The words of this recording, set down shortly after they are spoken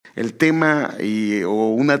el tema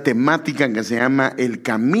o una temática que se llama el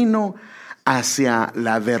camino hacia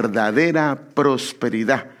la verdadera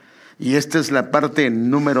prosperidad. Y esta es la parte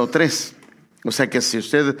número 3. O sea que si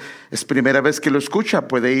usted es primera vez que lo escucha,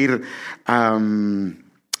 puede ir al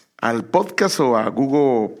podcast o a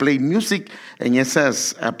Google Play Music. En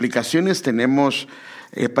esas aplicaciones tenemos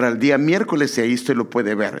para el día miércoles y ahí usted lo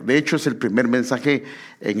puede ver. De hecho, es el primer mensaje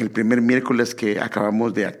en el primer miércoles que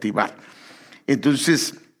acabamos de activar.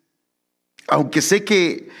 Entonces, aunque sé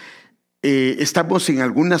que estamos en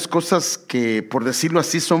algunas cosas que, por decirlo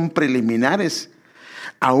así, son preliminares,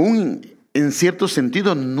 aún en cierto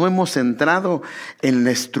sentido no hemos entrado en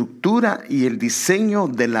la estructura y el diseño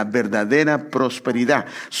de la verdadera prosperidad.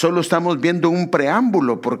 Solo estamos viendo un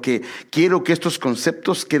preámbulo porque quiero que estos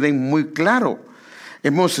conceptos queden muy claros.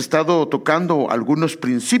 Hemos estado tocando algunos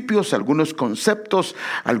principios, algunos conceptos,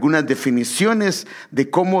 algunas definiciones de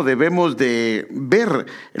cómo debemos de ver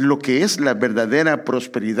lo que es la verdadera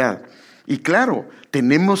prosperidad. Y claro,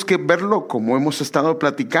 tenemos que verlo, como hemos estado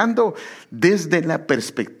platicando, desde la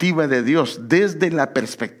perspectiva de Dios, desde la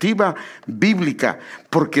perspectiva bíblica,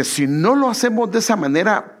 porque si no lo hacemos de esa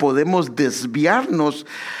manera, podemos desviarnos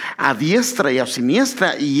a diestra y a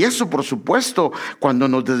siniestra, y eso, por supuesto, cuando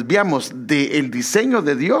nos desviamos del diseño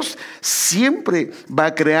de Dios, siempre va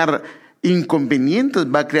a crear inconvenientes,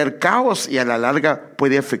 va a crear caos y a la larga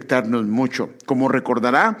puede afectarnos mucho. Como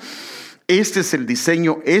recordará, este es el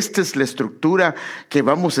diseño, esta es la estructura que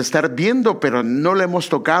vamos a estar viendo, pero no la hemos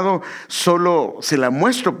tocado, solo se la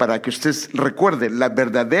muestro para que usted recuerde. La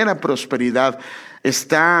verdadera prosperidad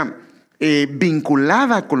está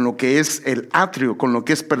vinculada con lo que es el atrio, con lo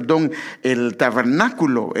que es, el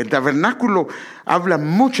tabernáculo. El tabernáculo habla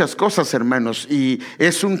muchas cosas, hermanos, y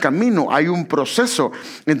es un camino, hay un proceso.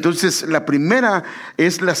 Entonces, la primera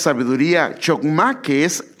es la sabiduría chokmah, que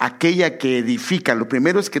es aquella que edifica. Lo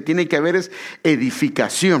primero es que tiene que haber es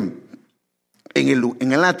edificación. En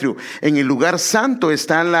el atrio, en el lugar santo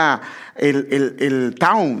está el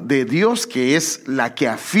Taum de Dios, que es la que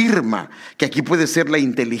afirma, que aquí puede ser la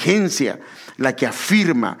inteligencia, la que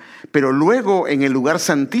afirma. Pero luego en el lugar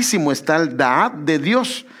santísimo está el Da'at de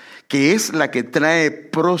Dios, que es la que trae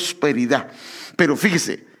prosperidad. Pero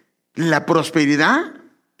fíjese, la prosperidad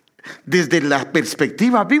desde la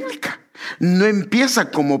perspectiva bíblica no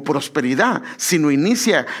empieza como prosperidad, sino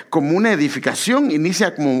inicia como una edificación,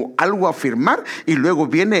 inicia como algo a afirmar y luego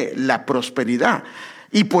viene la prosperidad.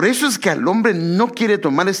 Y por eso es que al hombre no quiere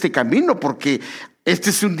tomar este camino, porque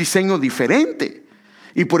este es un diseño diferente.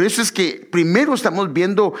 Y por eso es que primero estamos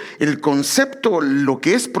viendo el concepto, lo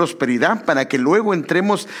que es prosperidad, para que luego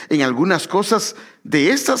entremos en algunas cosas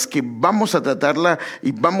de estas que vamos a tratarla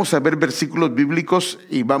y vamos a ver versículos bíblicos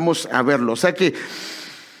y vamos a verlo. O sea que,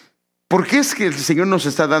 ¿por qué es que el Señor nos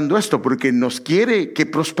está dando esto? Porque nos quiere que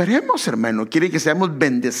prosperemos, hermano. Quiere que seamos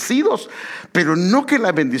bendecidos, pero no que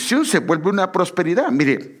la bendición se vuelva una prosperidad.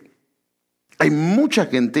 Mire, hay mucha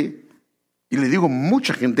gente, y le digo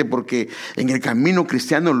mucha gente porque en el camino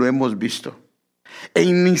cristiano lo hemos visto.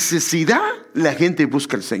 En necesidad la gente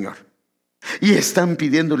busca al Señor. Y están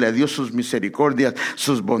pidiéndole a Dios sus misericordias,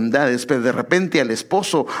 sus bondades, pero de repente al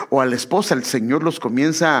esposo o a la esposa el Señor los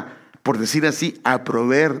comienza, por decir así, a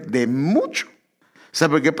proveer de mucho.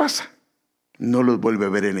 ¿Sabe qué pasa? No los vuelve a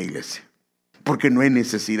ver en la iglesia, porque no hay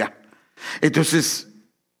necesidad. Entonces,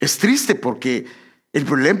 es triste porque el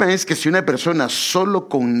problema es que si una persona solo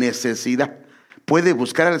con necesidad puede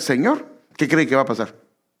buscar al Señor, ¿qué cree que va a pasar?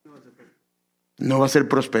 No va a ser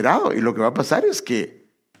prosperado, y lo que va a pasar es que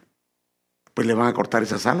pues le van a cortar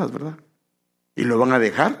esas alas, ¿verdad? Y lo van a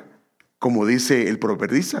dejar, como dice el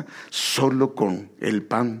proverbista, solo con el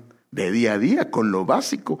pan de día a día, con lo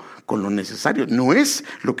básico, con lo necesario. No es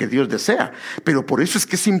lo que Dios desea, pero por eso es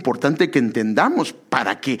que es importante que entendamos,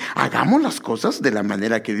 para que hagamos las cosas de la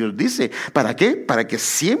manera que Dios dice. ¿Para qué? Para que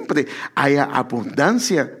siempre haya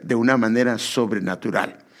abundancia de una manera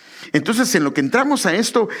sobrenatural. Entonces, en lo que entramos a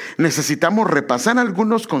esto, necesitamos repasar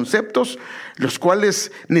algunos conceptos, los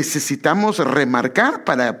cuales necesitamos remarcar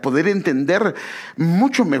para poder entender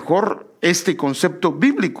mucho mejor este concepto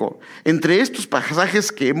bíblico. Entre estos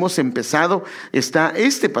pasajes que hemos empezado está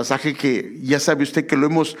este pasaje que ya sabe usted que lo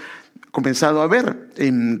hemos comenzado a ver.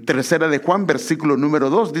 En 3 de Juan, versículo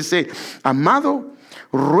número 2, dice: amado,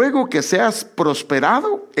 ruego que seas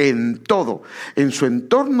prosperado en todo, en su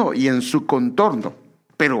entorno y en su contorno.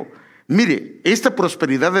 Pero mire, esta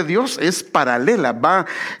prosperidad de Dios es paralela,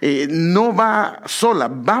 no va sola,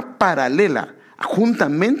 va paralela.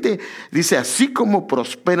 Juntamente, dice, así como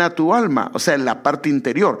prospera tu alma, o sea, en la parte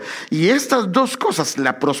interior. Y estas dos cosas,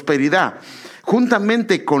 la prosperidad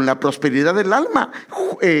juntamente con la prosperidad del alma,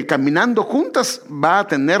 caminando juntas, va a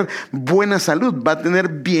tener buena salud, va a tener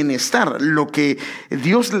bienestar. Lo que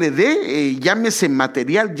Dios le dé, llámese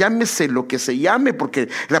material, llámese lo que se llame, porque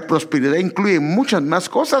la prosperidad incluye muchas más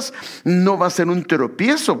cosas, no va a ser un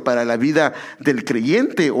tropiezo para la vida del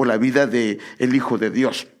creyente o la vida del Hijo de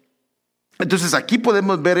Dios. Entonces aquí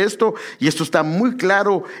podemos ver esto, y esto está muy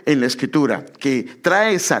claro en la Escritura, que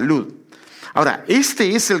trae salud. Ahora,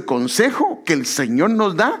 este es el consejo que el Señor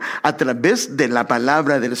nos da a través de la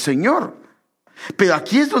palabra del Señor. Pero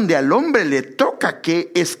aquí es donde al hombre le toca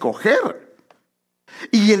que escoger.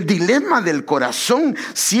 Y el dilema del corazón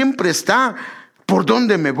siempre está, ¿por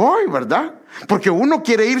dónde me voy, verdad? Porque uno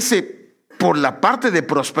quiere irse por la parte de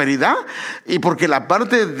prosperidad, y porque la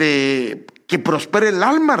parte de que prospere el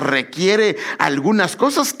alma requiere algunas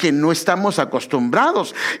cosas que no estamos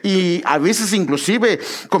acostumbrados, y a veces inclusive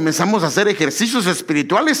comenzamos a hacer ejercicios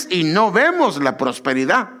espirituales y no vemos la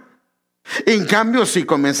prosperidad. En cambio, si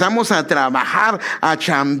comenzamos a trabajar, a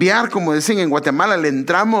chambear, como dicen en Guatemala, le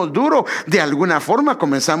entramos duro, de alguna forma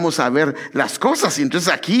comenzamos a ver las cosas. Y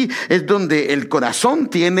entonces aquí es donde el corazón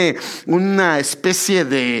tiene una especie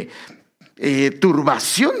de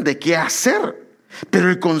turbación de qué hacer. Pero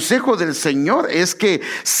el consejo del Señor es que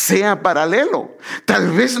sea paralelo.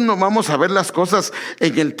 Tal vez no vamos a ver las cosas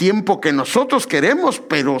en el tiempo que nosotros queremos,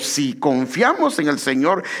 pero si confiamos en el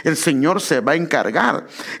Señor se va a encargar.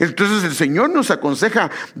 Entonces el Señor nos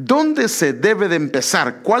aconseja dónde se debe de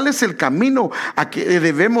empezar, cuál es el camino a que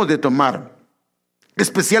debemos de tomar.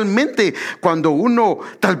 Especialmente cuando uno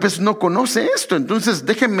tal vez no conoce esto. Entonces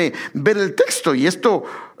déjenme ver el texto, y esto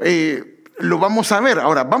lo vamos a ver.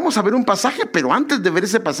 Ahora vamos a ver un pasaje, pero antes de ver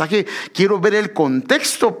ese pasaje quiero ver el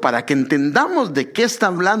contexto para que entendamos de qué está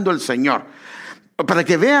hablando el Señor, para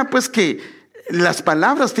que vea pues que las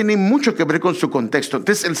palabras tienen mucho que ver con su contexto.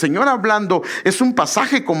 Entonces el Señor hablando, es un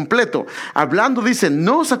pasaje completo. Hablando dice: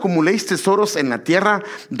 no os acumuléis tesoros en la tierra,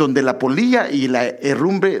 donde la polilla y la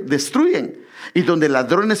herrumbre destruyen, y donde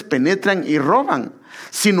ladrones penetran y roban,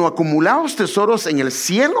 sino acumulaos tesoros en el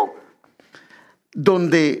cielo,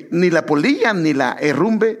 donde ni la polilla ni la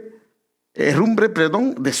herrumbre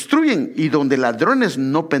destruyen, y donde ladrones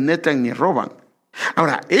no penetran ni roban.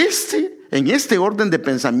 Ahora, en este orden de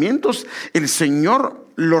pensamientos, el Señor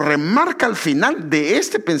lo remarca al final de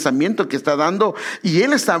este pensamiento que está dando, y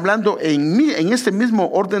Él está hablando en este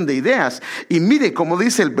mismo orden de ideas. Y mire cómo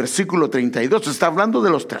dice el versículo 32, está hablando de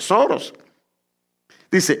los tesoros.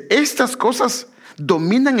 Dice: estas cosas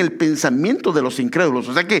dominan el pensamiento de los incrédulos.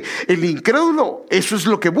 O sea que el incrédulo, eso es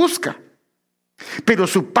lo que busca. Pero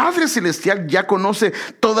su Padre Celestial ya conoce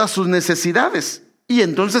todas sus necesidades. Y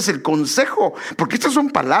entonces el consejo, porque estas son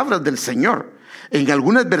palabras del Señor. En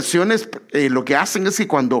algunas versiones lo que hacen es que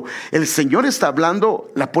cuando el Señor está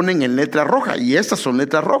hablando, la ponen en letra roja, y estas son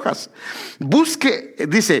letras rojas. Busquen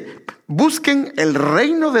el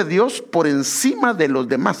reino de Dios por encima de los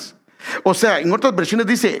demás. O sea, en otras versiones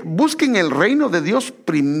dice: busquen el reino de Dios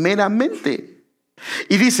primeramente.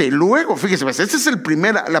 Y dice luego, fíjese, esta es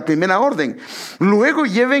la primera orden. Luego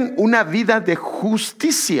lleven una vida de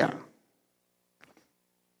justicia.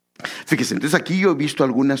 Fíjese, entonces aquí yo he visto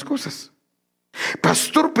algunas cosas.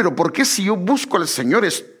 Pastor, pero ¿por qué si yo busco al Señor,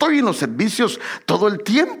 estoy en los servicios todo el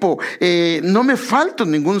tiempo, no me falta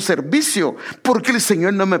ningún servicio? ¿Por qué el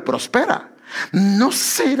Señor no me prospera? ¿No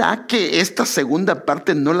será que esta segunda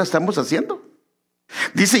parte no la estamos haciendo?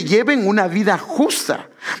 Dice: lleven una vida justa.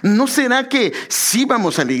 ¿No será que sí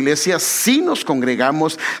vamos a la iglesia, sí nos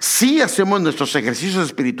congregamos, sí hacemos nuestros ejercicios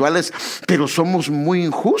espirituales, pero somos muy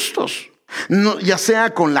injustos? No, ya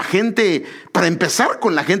sea con la gente, para empezar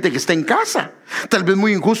con la gente que está en casa, tal vez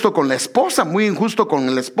muy injusto con la esposa, muy injusto con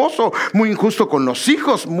el esposo, muy injusto con los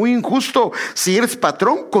hijos, muy injusto si eres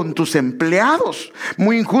patrón con tus empleados,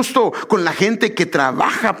 muy injusto con la gente que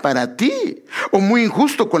trabaja para ti, o muy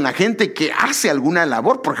injusto con la gente que hace alguna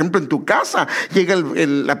labor. Por ejemplo, en tu casa llega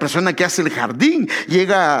la persona que hace el jardín,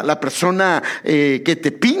 llega la persona que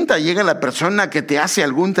te pinta, llega la persona que te hace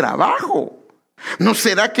algún trabajo. ¿No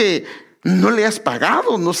será que no le has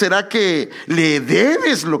pagado? ¿No será que le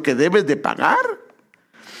debes lo que debes de pagar?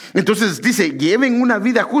 Entonces dice: lleven una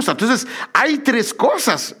vida justa. Entonces hay tres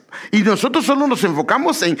cosas, y nosotros solo nos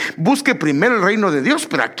enfocamos en busque primero el reino de Dios,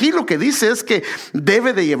 pero aquí lo que dice es que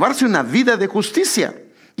debe de llevarse una vida de justicia.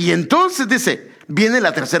 Y entonces dice, viene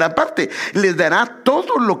la tercera parte: les dará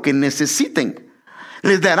todo lo que necesiten,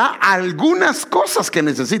 les dará algunas cosas que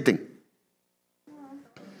necesiten.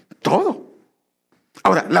 Todo.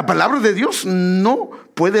 Ahora, la palabra de Dios no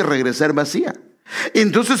puede regresar vacía.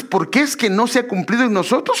 Entonces, ¿por qué es que no se ha cumplido en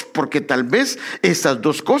nosotros? Porque tal vez estas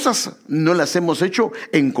dos cosas no las hemos hecho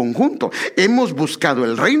en conjunto. Hemos buscado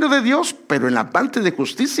el reino de Dios, pero en la parte de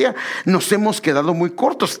justicia nos hemos quedado muy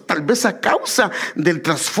cortos. Tal vez a causa del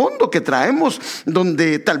trasfondo que traemos,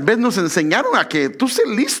 donde tal vez nos enseñaron a que tú sé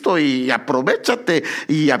listo y aprovéchate,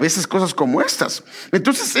 y a veces cosas como estas.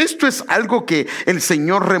 Entonces, esto es algo que el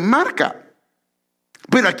Señor remarca.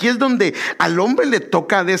 Pero aquí es donde al hombre le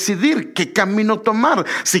toca decidir qué camino tomar,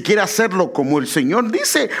 si quiere hacerlo como el Señor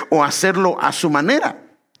dice o hacerlo a su manera.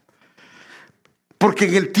 Porque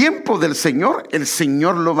en el tiempo del Señor, el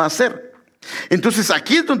Señor lo va a hacer. Entonces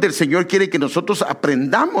aquí es donde el Señor quiere que nosotros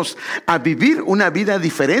aprendamos a vivir una vida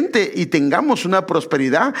diferente y tengamos una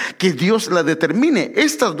prosperidad que Dios la determine.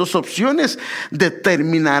 Estas dos opciones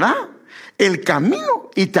determinará el camino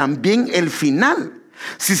y también el final.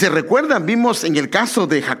 Si se recuerdan, vimos en el caso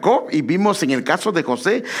de Jacob y vimos en el caso de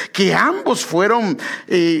José que ambos fueron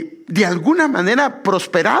de alguna manera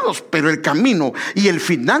prosperados, pero el camino y el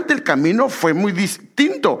final del camino fue muy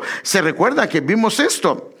distinto. Se recuerda que vimos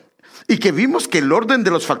esto y que vimos que el orden de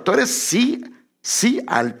los factores sí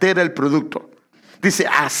altera el producto. Dice,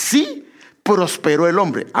 así prosperó el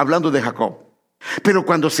hombre, hablando de Jacob. Pero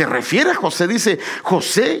cuando se refiere a José, dice,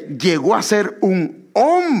 José llegó a ser un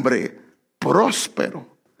hombre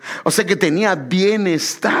próspero. O sea que tenía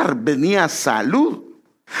bienestar, venía salud.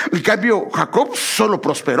 En cambio, Jacob solo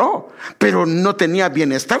prosperó, pero no tenía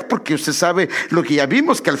bienestar, porque usted sabe lo que ya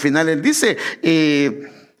vimos, que al final él dice,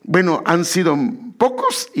 bueno, han sido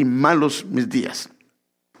pocos y malos mis días.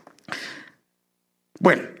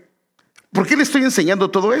 Bueno, ¿por qué le estoy enseñando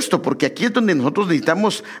todo esto? Porque aquí es donde nosotros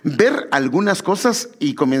necesitamos ver algunas cosas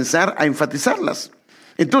y comenzar a enfatizarlas.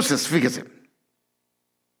 Entonces, fíjese.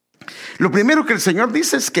 Lo primero que el Señor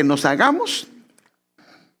dice es que nos hagamos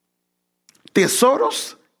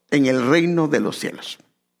tesoros en el reino de los cielos.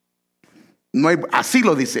 No hay, así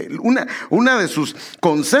lo dice. Una de sus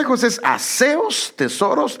consejos es haceos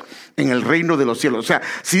tesoros en el reino de los cielos. O sea,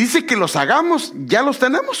 si dice que los hagamos, ¿ya los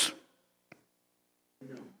tenemos?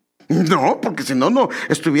 No, porque si no, no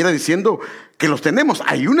estuviera diciendo que los tenemos.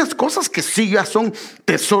 Hay unas cosas que sí ya son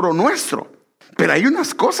tesoro nuestro. Pero hay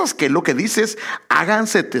unas cosas que lo que dice es,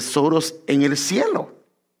 háganse tesoros en el cielo.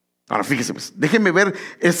 Ahora fíjese, pues, déjenme ver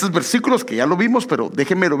estos versículos que ya lo vimos, pero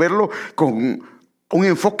déjenme verlo con un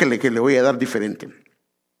enfoque que le voy a dar diferente.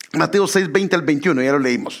 Mateo 6, 20 al 21, ya lo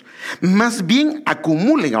leímos. Más bien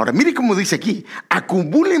acumulen, ahora mire cómo dice aquí,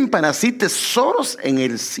 acumulen para sí tesoros en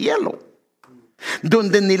el cielo,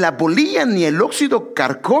 donde ni la polilla ni el óxido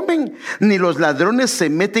carcomen, ni los ladrones se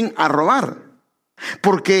meten a robar.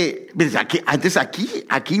 Porque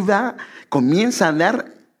aquí comienza a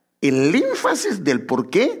dar el énfasis del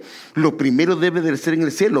por qué lo primero debe de ser en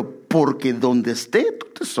el cielo. Porque donde esté tu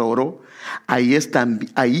tesoro, ahí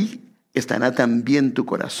estará también tu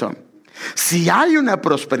corazón. Si hay una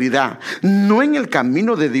prosperidad no en el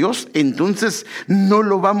camino de Dios, entonces no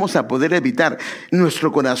lo vamos a poder evitar.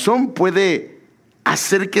 Nuestro corazón puede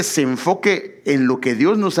hacer que se enfoque en lo que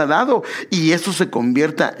Dios nos ha dado y eso se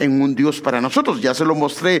convierta en un Dios para nosotros. Ya se lo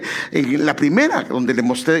mostré en la primera, donde le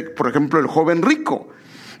mostré, por ejemplo, el joven rico.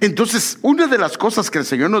 Entonces, una de las cosas que el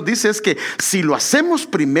Señor nos dice es que si lo hacemos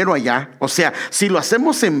primero allá, o sea, si lo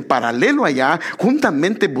hacemos en paralelo allá,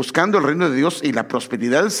 juntamente buscando el reino de Dios y la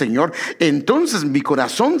prosperidad del Señor, entonces mi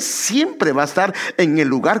corazón siempre va a estar en el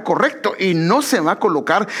lugar correcto y no se va a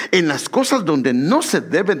colocar en las cosas donde no se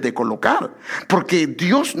deben de colocar, porque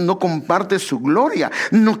Dios no comparte su gloria.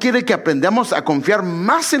 No quiere que aprendamos a confiar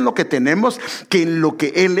más en lo que tenemos que en lo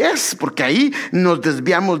que Él es, porque ahí nos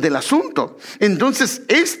desviamos del asunto. Entonces,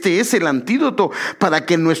 este es el antídoto para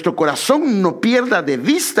que nuestro corazón no pierda de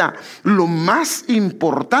vista lo más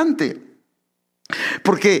importante.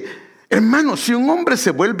 Porque, hermano, si un hombre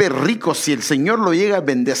se vuelve rico, si el Señor lo llega a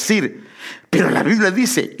bendecir, pero la Biblia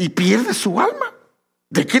dice, y pierde su alma,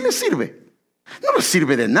 ¿de qué le sirve? No le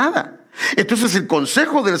sirve de nada. Entonces el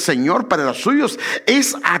consejo del Señor para los suyos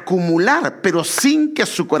es acumular, pero sin que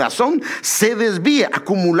su corazón se desvíe.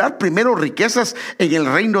 Acumular primero riquezas en el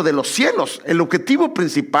reino de los cielos. El objetivo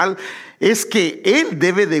principal es que Él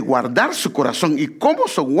debe de guardar su corazón. ¿Y cómo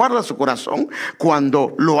se guarda su corazón?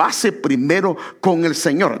 Cuando lo hace primero con el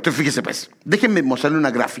Señor. Entonces fíjese pues, déjenme mostrarle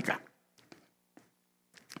una gráfica,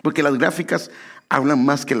 porque las gráficas hablan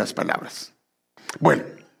más que las palabras. Bueno,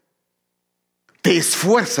 te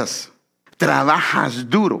esfuerzas, trabajas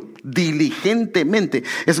duro, diligentemente.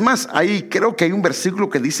 Es más, ahí creo que hay un versículo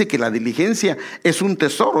que dice que la diligencia es un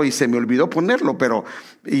tesoro y se me olvidó ponerlo,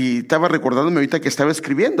 y estaba recordándome ahorita que estaba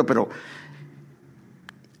escribiendo, pero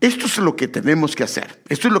Esto es lo que tenemos que hacer.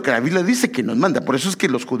 Esto es lo que la Biblia dice que nos manda. Por eso es que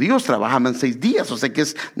los judíos trabajaban 6 días. O sea que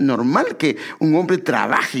es normal que un hombre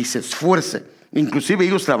trabaje y se esfuerce. Inclusive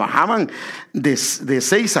ellos trabajaban de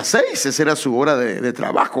 6 a 6. Esa era su hora de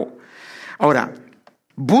trabajo. Ahora,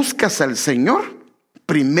 buscas al Señor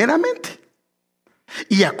primeramente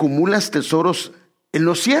y acumulas tesoros en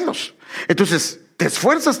los cielos. Entonces, te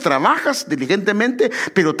esfuerzas, trabajas diligentemente,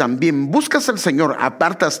 pero también buscas al Señor,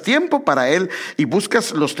 apartas tiempo para Él y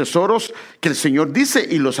buscas los tesoros que el Señor dice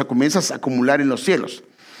y los comienzas a acumular en los cielos.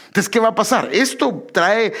 Entonces, ¿qué va a pasar? Esto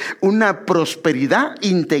trae una prosperidad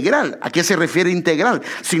integral. ¿A qué se refiere integral?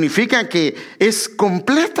 Significa que es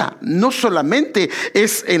completa, no solamente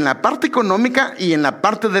es en la parte económica y en la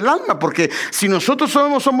parte del alma, porque si nosotros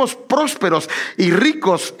somos prósperos y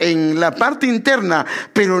ricos en la parte interna,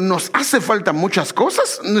 pero nos hace falta muchas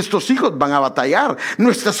cosas, nuestros hijos van a batallar,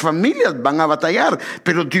 nuestras familias van a batallar,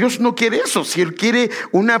 pero Dios no quiere eso. Si Él quiere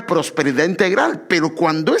una prosperidad integral, pero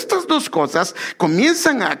cuando estas dos cosas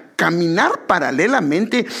comienzan a caminar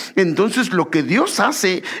paralelamente, entonces lo que Dios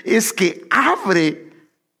hace es que abre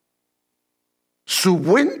su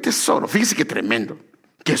buen tesoro. Fíjese qué tremendo,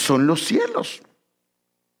 que son los cielos.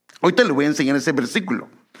 Ahorita le voy a enseñar ese versículo,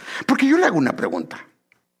 porque yo le hago una pregunta.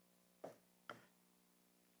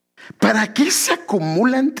 ¿Para qué se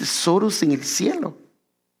acumulan tesoros en el cielo?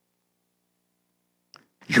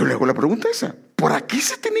 Yo le hago la pregunta esa. ¿Por qué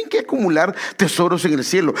se tienen que acumular tesoros en el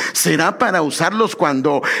cielo? ¿Será para usarlos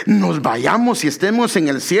cuando nos vayamos y estemos en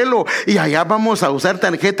el cielo y allá vamos a usar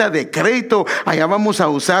tarjeta de crédito, allá vamos a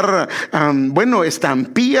usar,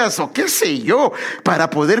 estampillas o qué sé yo, para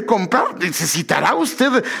poder comprar? ¿Necesitará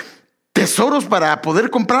usted tesoros para poder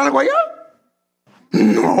comprar algo allá?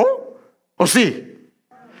 No. ¿O sí?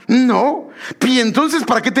 No. Y entonces,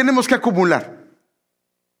 ¿para qué tenemos que acumular?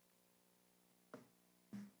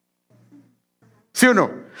 ¿Sí o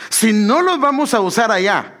no? Si no los vamos a usar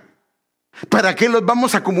allá, ¿para qué los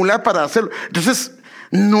vamos a acumular para hacerlo? Entonces,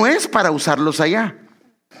 no es para usarlos allá.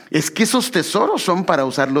 Es que esos tesoros son para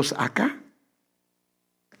usarlos acá.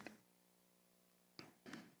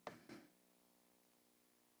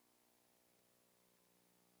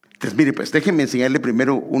 Entonces, mire, pues déjenme enseñarle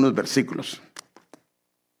primero unos versículos.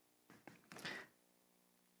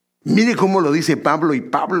 Mire cómo lo dice Pablo, y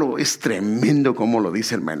Pablo es tremendo cómo lo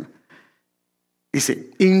dice, hermano.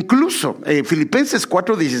 Dice, incluso, Filipenses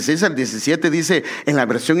 4, 16 al 17 dice en la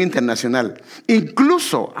versión internacional,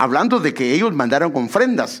 incluso hablando de que ellos mandaron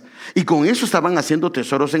ofrendas y con eso estaban haciendo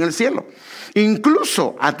tesoros en el cielo.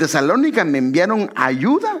 Incluso a Tesalónica me enviaron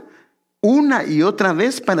ayuda una y otra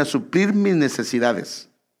vez para suplir mis necesidades.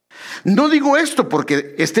 No digo esto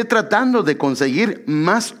porque esté tratando de conseguir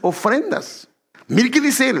más ofrendas. Mire qué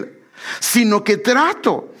dice él, sino que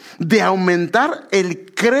trato de aumentar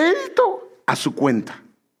el crédito a su cuenta.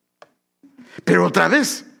 Pero otra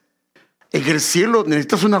vez, en el cielo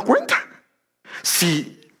necesitas una cuenta.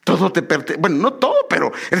 Si todo te pertenece, bueno, no todo,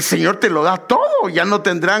 pero el Señor te lo da todo. Ya no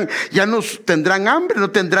tendrán hambre,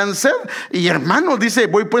 no tendrán sed. Y hermano, dice,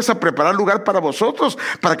 voy pues a preparar lugar para vosotros,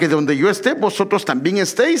 para que donde yo esté, vosotros también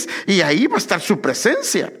estéis. Y ahí va a estar su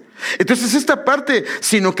presencia. Entonces esta parte,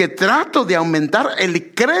 sino que trato de aumentar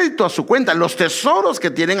el crédito a su cuenta, los tesoros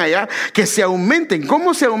que tienen allá, que se aumenten.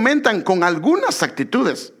 ¿Cómo se aumentan? Con algunas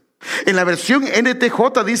actitudes. En la versión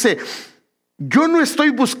NTJ dice, yo no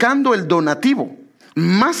estoy buscando el donativo,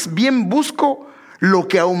 más bien busco lo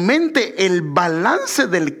que aumente el balance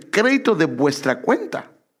del crédito de vuestra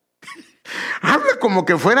cuenta. Habla como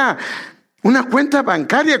que fuera una cuenta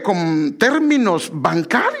bancaria con términos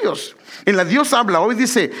bancarios. En la Dios habla hoy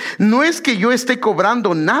dice, no es que yo esté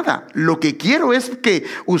cobrando nada, lo que quiero es que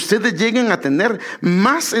ustedes lleguen a tener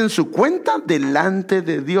más en su cuenta delante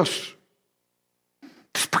de Dios.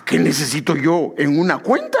 Entonces, ¿para qué necesito yo en una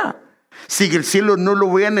cuenta? Si en el cielo no lo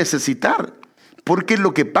voy a necesitar, porque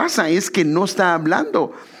lo que pasa es que no está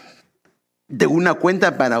hablando de una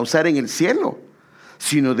cuenta para usar en el cielo,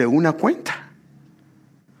 sino de una cuenta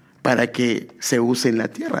para que se use en la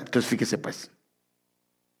tierra. Entonces fíjese pues,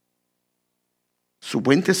 su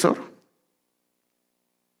buen tesoro.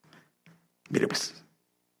 Mire pues,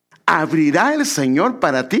 abrirá el Señor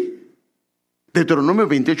para ti. Deuteronomio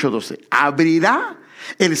 28:12. Abrirá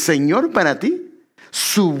el Señor para ti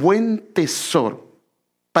su buen tesoro.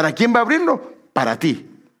 ¿Para quién va a abrirlo? Para ti.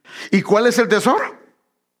 ¿Y cuál es el tesoro?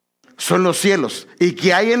 Son los cielos. ¿Y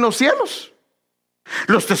qué hay en los cielos?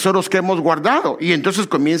 Los tesoros que hemos guardado. Y entonces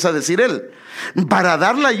comienza a decir él, para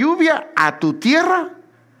dar la lluvia a tu tierra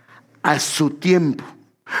a su tiempo.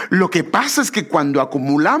 Lo que pasa es que cuando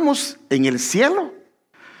acumulamos en el cielo,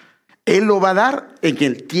 Él lo va a dar en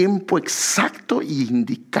el tiempo exacto y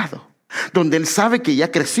indicado. donde Él sabe que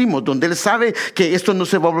ya crecimos, donde Él sabe que esto no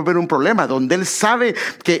se va a volver un problema, donde Él sabe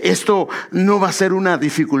que esto no va a ser una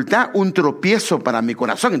dificultad, un tropiezo para mi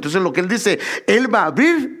corazón. Entonces lo que Él dice, Él va a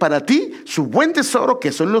abrir para ti su buen tesoro,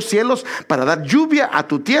 que son los cielos, para dar lluvia a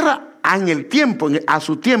tu tierra en el tiempo, a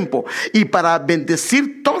su tiempo, y para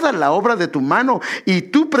bendecir toda la obra de tu mano, y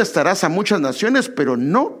tú prestarás a muchas naciones, pero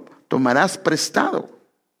no tomarás prestado.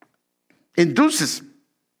 Entonces,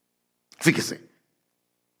 fíjese,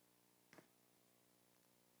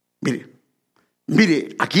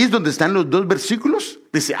 mire, aquí es donde están los dos versículos.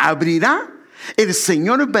 Dice, abrirá el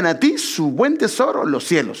Señor para ti su buen tesoro, los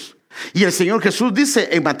cielos. Y el Señor Jesús dice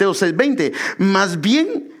en Mateo 6:20, más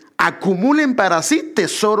bien acumulen para sí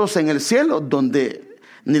tesoros en el cielo, donde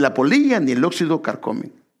ni la polilla ni el óxido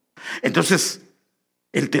carcomen. Entonces,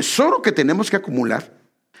 el tesoro que tenemos que acumular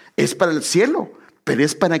es para el cielo, pero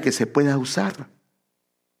es para que se pueda usar.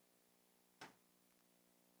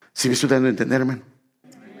 ¿Sí me estoy dando a entender, hermano?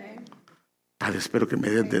 Padre, espero que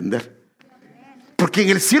me dé a entender. Porque en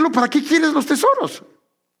el cielo, ¿para qué quieres los tesoros?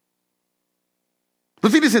 No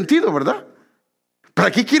tiene sentido, ¿verdad?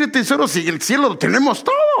 ¿Para qué quiere tesoros si en el cielo lo tenemos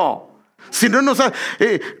todo? Si no nos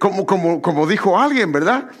como dijo alguien,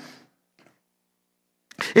 ¿verdad?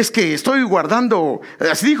 Es que estoy guardando,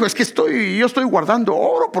 así dijo, es que yo estoy guardando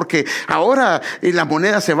oro porque ahora la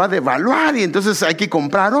moneda se va a devaluar y entonces hay que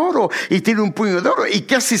comprar oro y tiene un puño de oro. ¿Y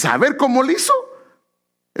qué así saber cómo lo hizo?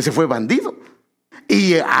 Ese fue bandido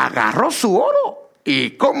y agarró su oro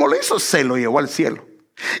y cómo lo hizo, se lo llevó al cielo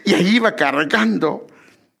y ahí iba cargando.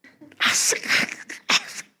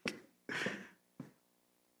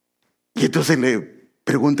 Y entonces le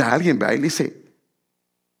pregunta a alguien, ¿verdad? Y le dice,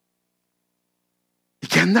 ¿y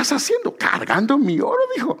qué andas haciendo? Cargando mi oro,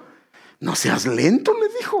 dijo. No seas lento, le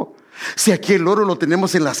dijo. Si aquí el oro lo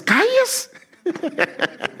tenemos en las calles.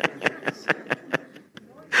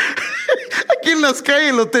 Aquí en las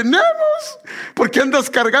calles lo tenemos. ¿Por qué andas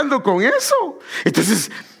cargando con eso?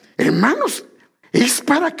 Entonces, hermanos, es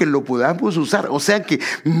para que lo podamos usar. O sea que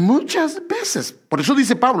muchas veces, por eso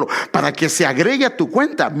dice Pablo, para que se agregue a tu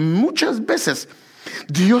cuenta, muchas veces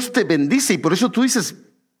Dios te bendice y por eso tú dices,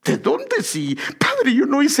 ¿de dónde? Si, Padre, yo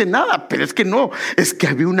no hice nada. Pero es que no, es que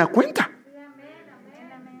había una cuenta.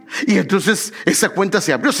 Y entonces esa cuenta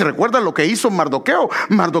se abrió. ¿Se recuerda lo que hizo Mardoqueo?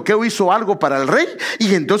 Mardoqueo hizo algo para el rey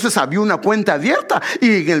y entonces había una cuenta abierta.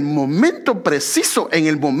 Y en el momento preciso, en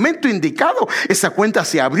el momento indicado, esa cuenta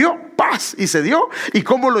se abrió, ¡paz! Y se dio. ¿Y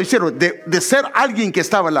cómo lo hicieron? De ser alguien que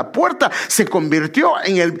estaba en la puerta, se convirtió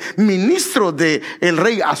en el ministro del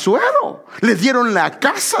rey Asuero. Le dieron la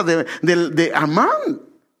casa de Amán.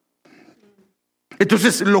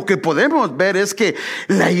 Entonces lo que podemos ver es que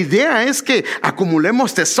la idea es que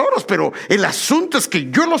acumulemos tesoros, pero el asunto es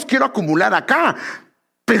que yo los quiero acumular acá,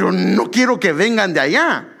 pero no quiero que vengan de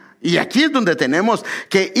allá. Y aquí es donde tenemos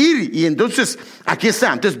que ir. Y entonces aquí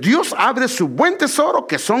está. Entonces Dios abre su buen tesoro,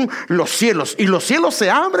 que son los cielos. Y los cielos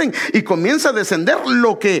se abren y comienza a descender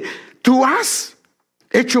lo que tú has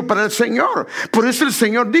hecho para el Señor. Por eso el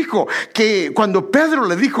Señor dijo que cuando Pedro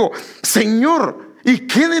le dijo, Señor, ¿y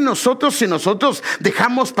qué de nosotros si nosotros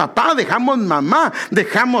dejamos papá, dejamos mamá,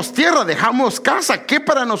 dejamos tierra, dejamos casa? ¿Qué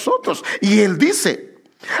para nosotros? Y él dice,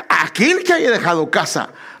 aquel que haya dejado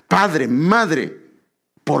casa, padre, madre,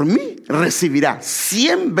 por mí recibirá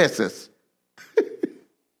 100 veces.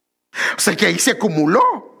 O sea que ahí se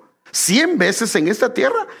acumuló 100 veces en esta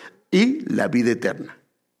tierra y la vida eterna.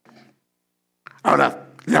 Ahora,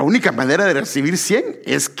 la única manera de recibir 100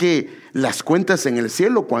 es que las cuentas en el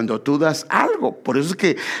cielo cuando tú das algo. Por eso es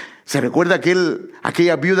que se recuerda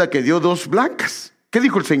aquella viuda que dio 2 blancas. ¿Qué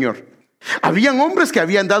dijo el Señor? Habían hombres que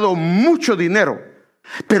habían dado mucho dinero,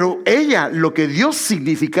 pero ella, lo que dio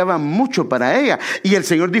significaba mucho para ella. Y el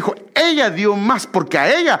Señor dijo, ella dio más porque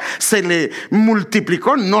a ella se le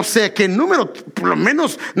multiplicó no sé qué número, por lo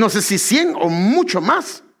menos no sé si 100 o mucho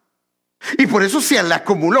más. Y por eso se la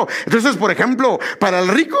acumuló. Entonces, por ejemplo, para el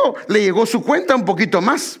rico le llegó su cuenta un poquito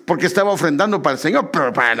más porque estaba ofrendando para el Señor,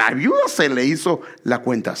 pero para la viuda se le hizo la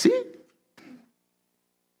cuenta así.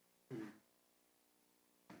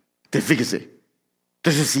 Fíjese.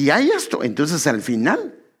 Entonces, si hay esto, entonces al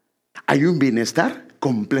final hay un bienestar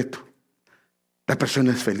completo. La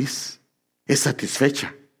persona es feliz, es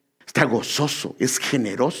satisfecha, está gozoso, es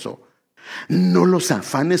generoso. No los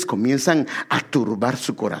afanes comienzan a turbar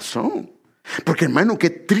su corazón. Porque hermano, qué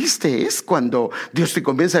triste es cuando Dios te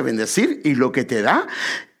comienza a bendecir y lo que te da,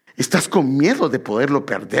 estás con miedo de poderlo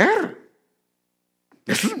perder.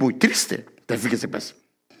 Eso es muy triste. Fíjese pues.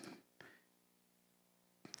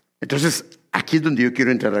 Entonces, aquí es donde yo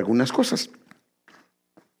quiero entrar a algunas cosas.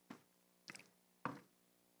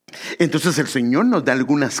 Entonces el Señor nos da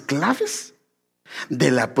algunas claves de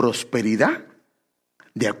la prosperidad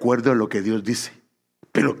de acuerdo a lo que Dios dice.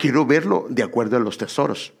 Pero quiero verlo de acuerdo a los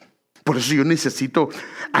tesoros. Por eso yo necesito,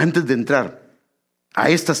 antes de entrar a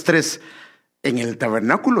estas tres en el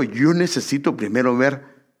tabernáculo, yo necesito primero ver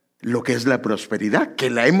lo que es la prosperidad, que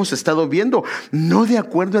la hemos estado viendo, no de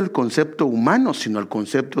acuerdo al concepto humano, sino al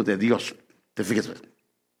concepto de Dios. ¿Te fijas?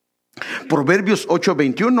 Proverbios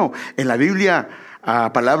 8:21, en la Biblia,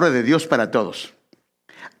 palabra de Dios para todos.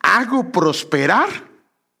 Hago prosperar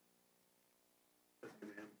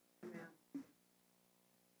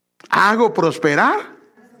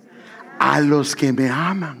a los que me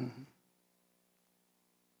aman.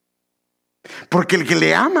 Porque el que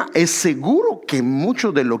le ama es seguro que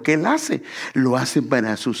mucho de lo que él hace, lo hace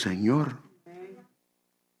para su Señor.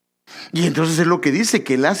 Y entonces es lo que dice,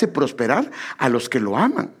 que él hace prosperar a los que lo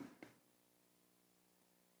aman.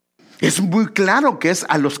 Es muy claro que es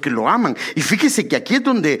a los que lo aman. Y fíjese que aquí es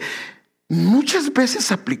donde muchas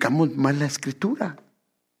veces aplicamos mal la escritura.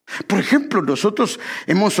 Por ejemplo, nosotros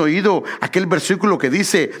hemos oído aquel versículo que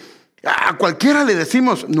dice, a cualquiera le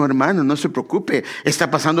decimos, no hermano, no se preocupe, está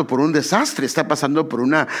pasando por un desastre, está pasando por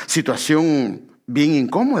una situación bien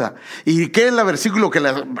incómoda. ¿Y qué es el versículo que le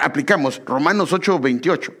aplicamos? Romanos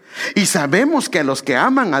 8:28. Y sabemos que a los que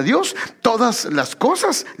aman a Dios, todas las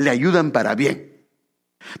cosas le ayudan para bien.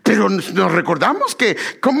 Pero nos recordamos que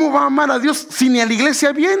 ¿cómo va a amar a Dios si ni a la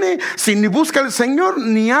iglesia viene, si ni busca al Señor,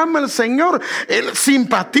 ni ama al Señor? Él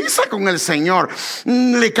simpatiza con el Señor,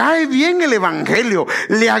 le cae bien el evangelio,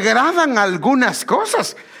 le agradan algunas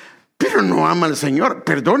cosas, pero no ama al Señor.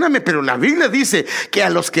 Perdóname, pero la Biblia dice que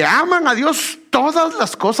a los que aman a Dios, todas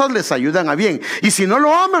las cosas les ayudan a bien. Y si no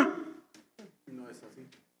lo ama,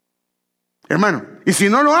 hermano, y si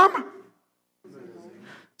no lo ama,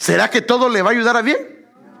 ¿será que todo le va a ayudar a bien?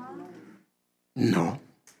 No.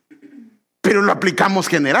 Pero lo aplicamos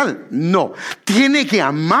general. No. Tiene que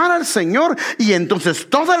amar al Señor y entonces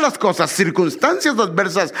todas las cosas, circunstancias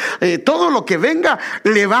adversas, todo lo que venga,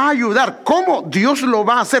 le va a ayudar. ¿Cómo? Dios lo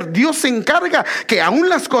va a hacer. Dios se encarga que aún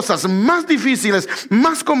las cosas más difíciles,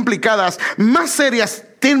 más complicadas, más serias,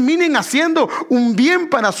 terminen haciendo un bien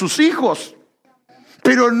para sus hijos.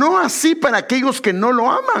 Pero no así para aquellos que no lo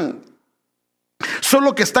aman.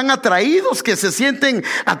 Solo que están atraídos, que se sienten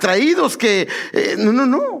atraídos, que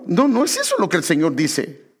no es eso lo que el Señor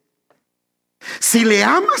dice. Si le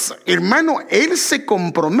amas, hermano, Él se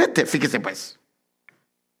compromete, fíjese pues,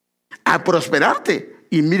 a prosperarte,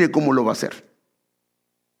 y mire cómo lo va a hacer.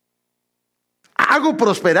 Hago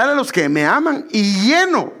prosperar a los que me aman y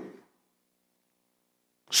lleno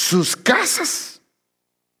sus casas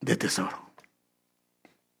de tesoro.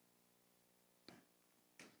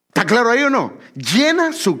 ¿Está claro ahí o no?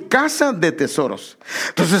 Llena su casa de tesoros.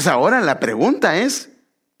 Entonces ahora la pregunta es,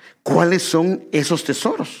 ¿cuáles son esos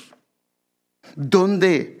tesoros?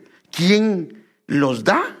 ¿Dónde? ¿Quién los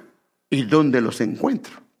da? ¿Y dónde los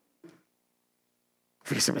encuentro?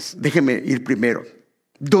 Fíjese, déjeme ir primero.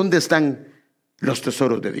 ¿Dónde están los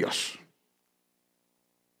tesoros de Dios?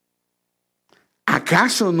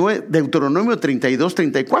 ¿Acaso no es Deuteronomio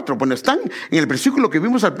 32:34? Bueno, están en el versículo que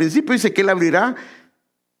vimos al principio, dice que Él abrirá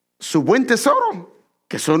su buen tesoro,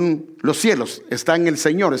 que son los cielos, está en el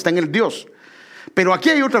Señor, está en el Dios. Pero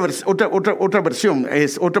aquí hay otra versión,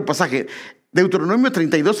 es otro pasaje. Deuteronomio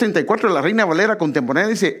 32:34, la Reina Valera contemporánea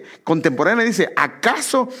dice,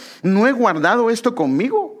 ¿acaso no he guardado esto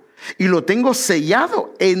conmigo? Y lo tengo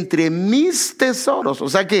sellado entre mis tesoros. O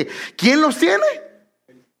sea que, ¿quién los tiene?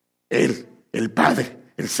 Él, el Padre,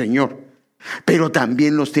 el Señor. Pero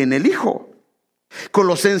también los tiene el Hijo.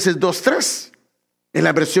 Colosenses 2:3. En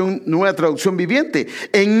la versión Nueva Traducción Viviente,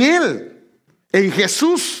 en Él, en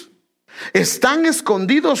Jesús, están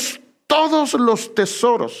escondidos todos los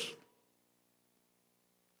tesoros.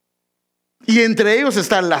 Y entre ellos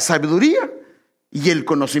está la sabiduría y el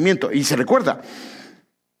conocimiento. Y se recuerda,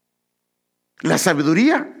 la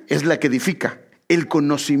sabiduría es la que edifica, el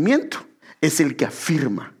conocimiento es el que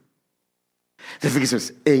afirma. Entonces,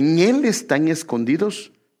 fíjense, en Él están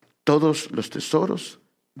escondidos todos los tesoros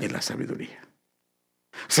de la sabiduría.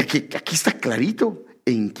 O sea que aquí está clarito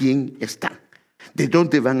en quién están, de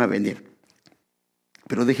dónde van a venir.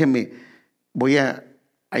 Pero déjenme, voy a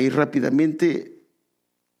ir rápidamente.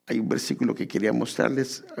 Hay un versículo que quería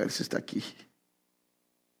mostrarles, a ver si está aquí.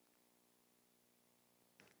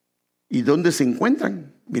 ¿Y dónde se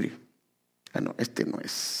encuentran? Mire, no, este no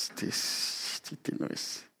es, este no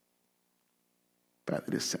es.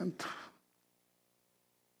 Padre Santo.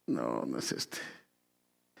 No, no es este.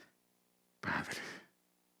 Padre.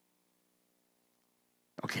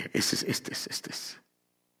 Ok, este es.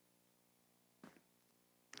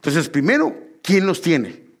 Entonces, primero, ¿quién los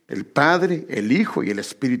tiene? El Padre, el Hijo y el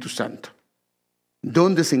Espíritu Santo.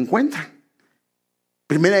 ¿Dónde se encuentran?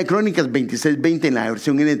 Primera de Crónicas 26:20 en la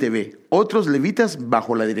versión NTV. Otros levitas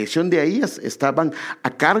bajo la dirección de Ahías estaban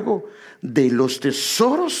a cargo de los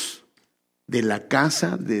tesoros de la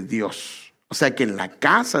casa de Dios. O sea que en la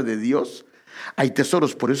casa de Dios hay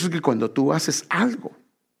tesoros. Por eso es que cuando tú haces algo,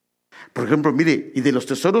 por ejemplo, mire, y de los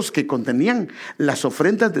tesoros que contenían las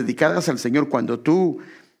ofrendas dedicadas al Señor, cuando tú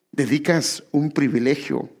dedicas un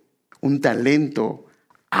privilegio, un talento,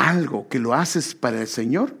 algo que lo haces para el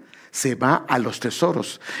Señor, se va a los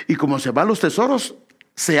tesoros. Y como se va a los tesoros,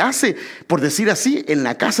 se hace, por decir así, en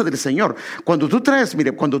la casa del Señor. Cuando tú traes,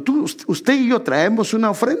 mire, cuando usted y yo traemos una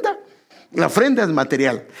ofrenda, la ofrenda es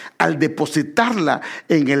material. Al depositarla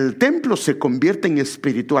en el templo se convierte en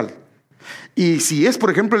espiritual. Y si es,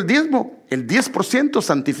 por ejemplo, el diezmo, el 10%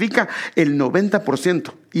 santifica el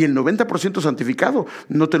 90%. Y el 90% santificado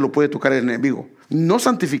no te lo puede tocar el enemigo. No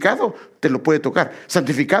santificado te lo puede tocar.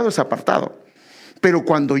 Santificado es apartado. Pero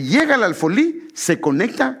cuando llega al alfolí, se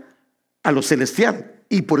conecta a lo celestial.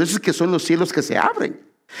 Y por eso es que son los cielos que se abren.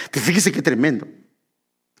 Fíjese qué tremendo.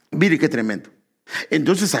 Mire qué tremendo.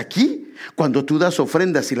 Entonces aquí, cuando tú das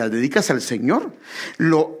ofrendas y las dedicas al Señor,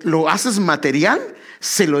 lo haces material,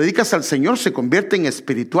 se lo dedicas al Señor, se convierte en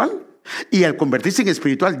espiritual. Y al convertirse en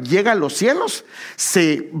espiritual, llega a los cielos,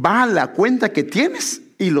 se va a la cuenta que tienes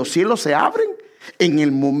y los cielos se abren en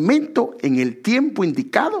el momento, en el tiempo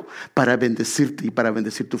indicado para bendecirte y para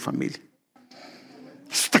bendecir tu familia.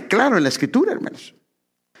 Eso está claro en la Escritura, hermanos.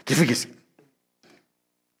 Que fíjese.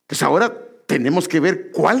 Pues ahora tenemos que ver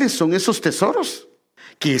cuáles son esos tesoros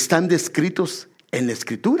que están descritos en la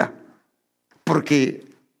Escritura. Porque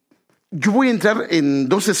yo voy a entrar en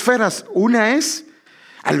dos esferas. Una es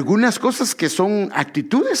algunas cosas que son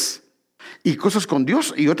actitudes y cosas con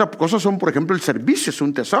Dios. Y otra cosa son, por ejemplo, el servicio es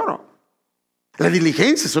un tesoro. La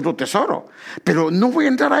diligencia es otro tesoro. Pero no voy a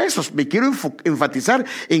entrar a esos. Me quiero enfatizar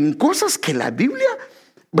en cosas que la Biblia,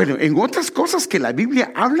 en otras cosas que la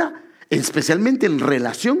Biblia habla, especialmente en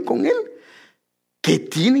relación con Él, que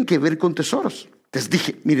tienen que ver con tesoros. Entonces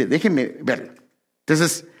dije, mire, déjenme verlo.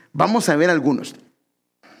 Entonces, vamos a ver algunos.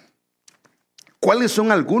 ¿Cuáles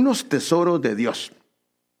son algunos tesoros de Dios?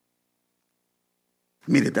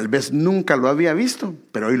 Mire, tal vez nunca lo había visto,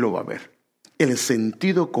 pero hoy lo va a ver. El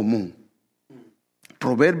sentido común.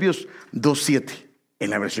 Proverbios 2:7 en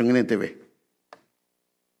la versión NTV.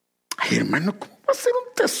 Ay, hermano, ¿cómo va a ser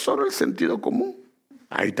un tesoro el sentido común?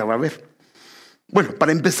 Ahorita va a ver. Bueno,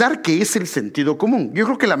 para empezar, ¿qué es el sentido común? Yo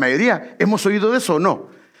creo que la mayoría hemos oído de eso, ¿o no?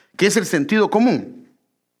 ¿Qué es el sentido común?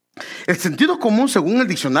 El sentido común, según el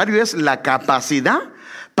diccionario, es la capacidad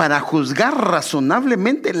para juzgar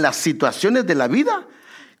razonablemente las situaciones de la vida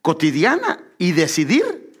cotidiana y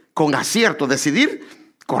decidir con acierto, decidir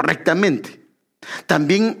correctamente.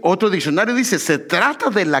 También otro diccionario dice, se trata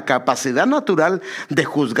de la capacidad natural de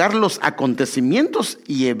juzgar los acontecimientos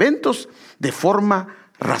y eventos de forma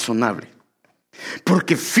razonable.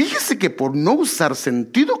 Porque fíjese que por no usar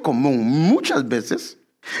sentido común muchas veces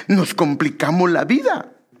nos complicamos la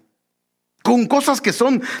vida con cosas que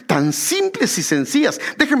son tan simples y sencillas.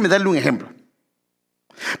 Déjenme darle un ejemplo.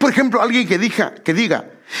 Por ejemplo, alguien que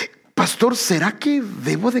diga, pastor, ¿será que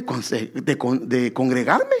debo de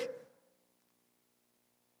congregarme?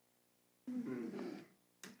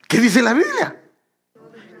 ¿Qué dice la Biblia?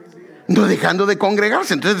 No dejando de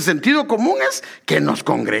congregarse. Entonces el sentido común es que nos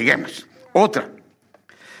congreguemos. Otra.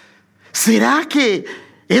 ¿Será que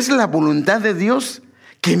es la voluntad de Dios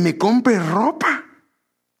que me compre ropa?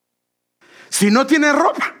 Si no tiene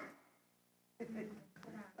ropa,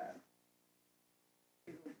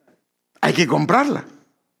 hay que comprarla.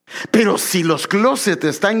 Pero si los closets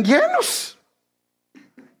están llenos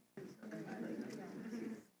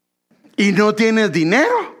y no tienes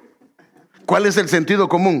dinero, ¿cuál es el sentido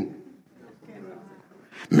común?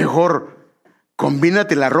 Mejor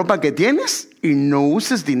combínate la ropa que tienes y no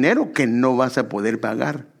uses dinero que no vas a poder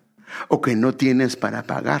pagar o que no tienes para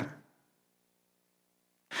pagar.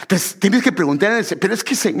 Entonces tienes que preguntar, pero es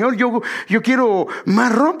que Señor, yo quiero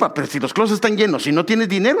más ropa, pero si los closets están llenos, si no tienes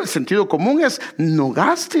dinero, el sentido común es no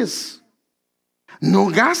gastes. No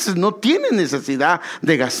gastes, no tienes necesidad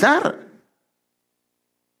de gastar.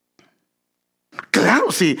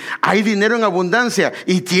 Claro, si hay dinero en abundancia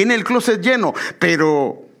y tiene el closet lleno,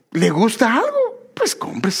 pero le gusta algo, pues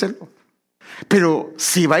cómpreselo. Pero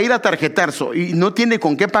si va a ir a tarjetazo y no tiene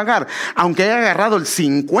con qué pagar, aunque haya agarrado el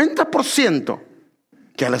 50%,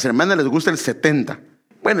 que a las hermanas les gusta el 70%,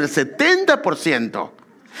 bueno, el 70%.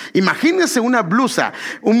 Imagínense una blusa,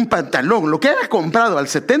 un pantalón, lo que haya comprado al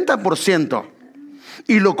 70%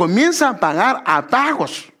 y lo comienza a pagar a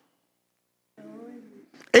pagos.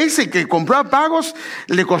 Ese que compró a pagos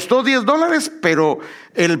le costó $10, pero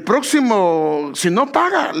el próximo, si no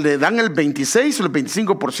paga, le dan el 26 o el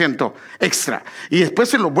 25% extra. Y después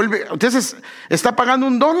se lo vuelve. Entonces, está pagando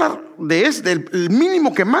 $1 el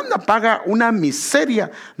mínimo que manda, paga una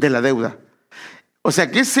miseria de la deuda. O sea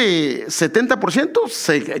que ese 70%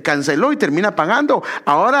 se canceló y termina pagando.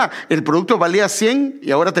 Ahora el producto valía 100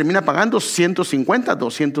 y ahora termina pagando 150,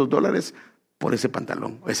 $200 por ese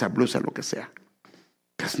pantalón, esa blusa, lo que sea.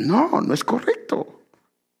 Pues no es correcto.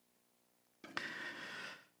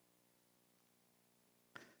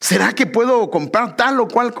 ¿Será que puedo comprar tal o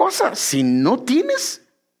cual cosa? Si no tienes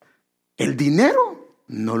el dinero,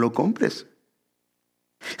 no lo compres.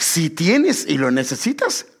 Si tienes y lo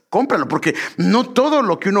necesitas, cómpralo, porque no todo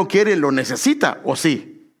lo que uno quiere lo necesita, ¿o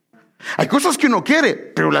sí? Hay cosas que uno quiere,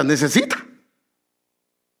 pero las necesita.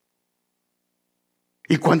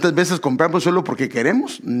 ¿Y cuántas veces compramos solo porque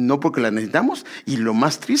queremos, no porque las necesitamos? Y lo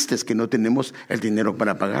más triste es que no tenemos el dinero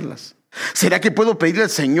para pagarlas. ¿Será que puedo pedirle al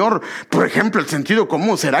Señor, por ejemplo, el sentido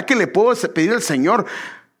común? ¿Será que le puedo pedir al Señor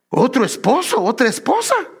otro esposo, otra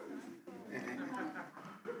esposa?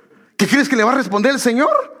 ¿Qué crees que le va a responder el Señor?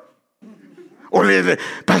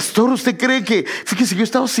 Pastor, ¿usted cree que? Fíjese, yo he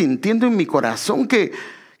estado sintiendo en mi corazón que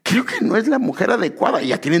creo que no es la mujer adecuada.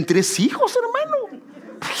 Ya tienen 3 hijos, hermano.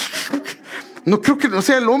 No creo que no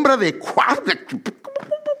sea el hombre adecuado.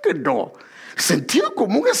 ¿Cómo que no? El sentido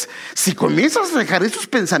común es, si comienzas a dejar esos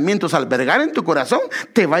pensamientos albergar en tu corazón,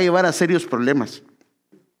 te va a llevar a serios problemas.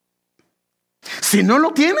 Si no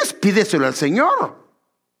lo tienes, pídeselo al Señor.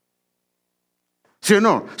 ¿Sí o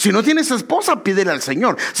no? Si no tienes esposa, pídele al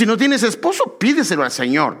Señor. Si no tienes esposo, pídeselo al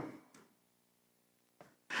Señor.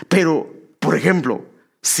 Pero, por ejemplo,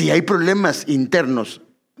 si hay problemas internos,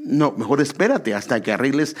 no, mejor espérate hasta que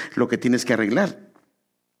arregles lo que tienes que arreglar.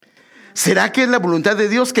 ¿Será que es la voluntad de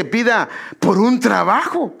Dios que pida por un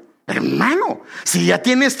trabajo? Hermano, si ya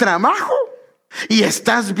tienes trabajo y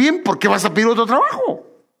estás bien, ¿por qué vas a pedir otro trabajo?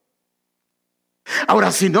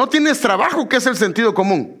 Ahora, si no tienes trabajo, ¿qué es el sentido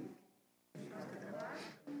común?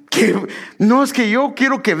 Que no es que yo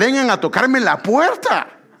quiero que vengan a tocarme la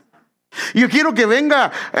puerta. Yo quiero que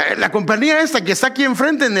venga la compañía esta que está aquí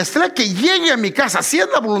enfrente, Nestlé, que llegue a mi casa. Si es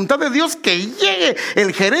la voluntad de Dios, que llegue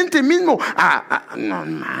el gerente mismo. No,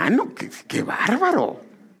 hermano, qué bárbaro.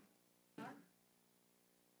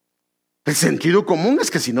 El sentido común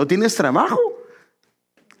es que si no tienes trabajo,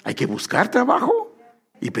 hay que buscar trabajo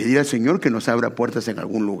y pedir al Señor que nos abra puertas en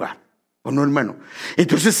algún lugar. ¿O no, hermano?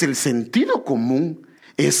 Entonces el sentido común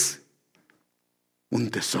es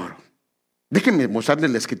un tesoro. Déjenme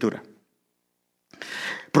mostrarles la escritura.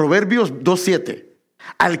 Proverbios 2:7.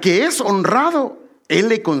 Al que es honrado, Él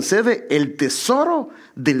le concede el tesoro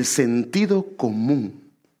del sentido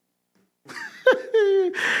común.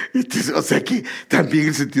 O sea que también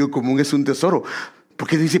el sentido común es un tesoro.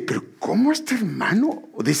 Porque dice, pero ¿cómo este hermano?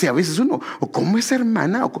 O dice a veces uno, o ¿cómo esa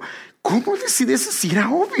hermana? O ¿cómo decides si era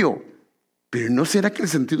obvio? Pero ¿no será que el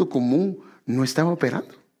sentido común no estaba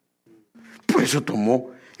operando? Por eso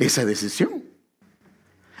tomó esa decisión.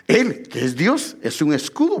 Él, que es Dios, es un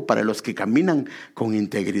escudo para los que caminan con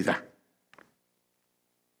integridad.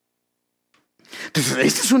 Entonces,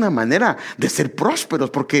 esta es una manera de ser prósperos,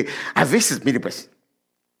 porque a veces, mire pues,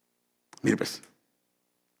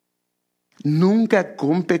 nunca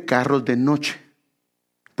compre carros de noche.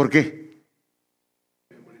 ¿Por qué?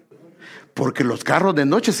 Porque los carros de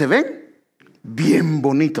noche se ven bien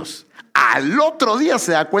bonitos. Al otro día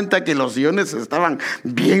se da cuenta que los sillones estaban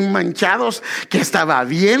bien manchados, que estaba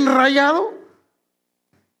bien rayado.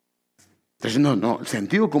 Entonces no, el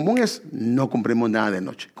sentido común es no compremos nada de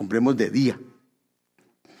noche, compremos de día.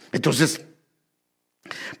 Entonces,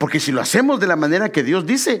 porque si lo hacemos de la manera que Dios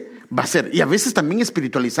dice, va a ser. Y a veces también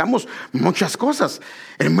espiritualizamos muchas cosas.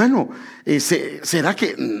 Hermano, ¿será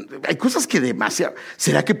que hay cosas que demasiado?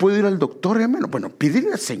 ¿Será que puedo ir al doctor, hermano? Bueno,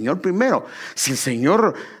 pídele al Señor primero. Si el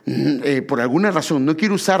Señor, por alguna razón, no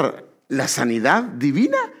quiere usar la sanidad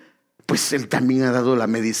divina, pues Él también ha dado la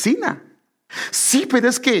medicina. Sí, pero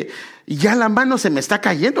es que ya la mano se me está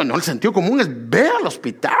cayendo. No, el sentido común es ve al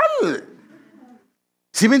hospital.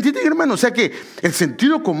 ¿Sí me entienden, hermano? O sea que el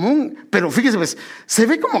sentido común, pero fíjese, pues, se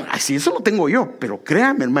ve como, así eso lo tengo yo, pero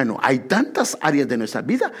créame, hermano, hay tantas áreas de nuestra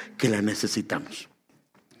vida que la necesitamos.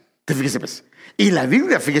 Entonces, fíjese, pues, y la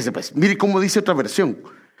Biblia, fíjese, pues, mire cómo dice otra versión.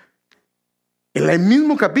 En el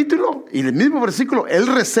mismo capítulo y el mismo versículo, Él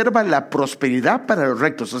reserva la prosperidad para los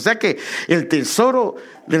rectos. O sea que el tesoro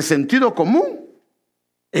del sentido común,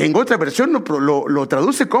 en otra versión lo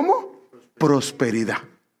traduce como prosperidad.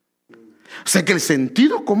 O sea que el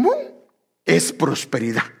sentido común es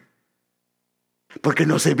prosperidad. porque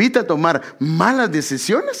nos evita tomar malas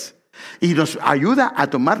decisiones y nos ayuda a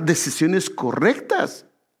tomar decisiones correctas.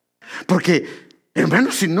 Porque,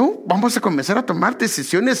 hermanos, si no, vamos a comenzar a tomar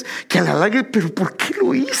decisiones que a la larga, pero ¿por qué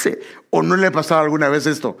lo hice? ¿O no le ha pasado alguna vez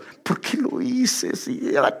esto? ¿Por qué lo hice? Si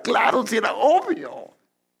era claro, si era obvio.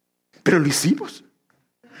 Pero lo hicimos.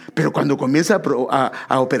 Pero cuando comienza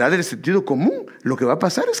a operar el sentido común, lo que va a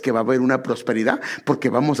pasar es que va a haber una prosperidad porque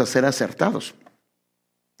vamos a ser acertados.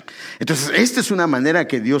 Entonces, esta es una manera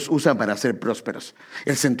que Dios usa para ser prósperos.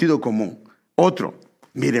 El sentido común. Otro,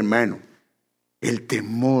 mire, hermano, el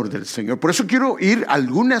temor del Señor. Por eso quiero ir a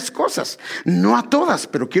algunas cosas, no a todas,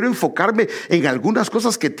 pero quiero enfocarme en algunas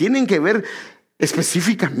cosas que tienen que ver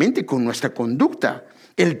específicamente con nuestra conducta.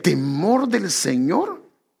 El temor del Señor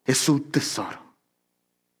es un tesoro.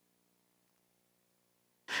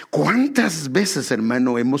 ¿Cuántas veces,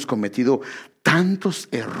 hermano, hemos cometido tantos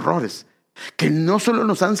errores que no solo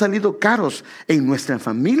nos han salido caros en nuestra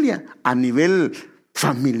familia, a nivel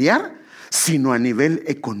familiar, sino a nivel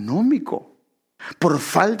económico? Por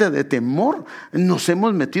falta de temor nos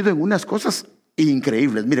hemos metido en unas cosas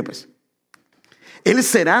increíbles. Mire pues, Él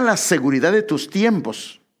será la seguridad de tus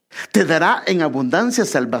tiempos. Te dará en abundancia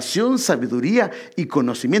salvación, sabiduría y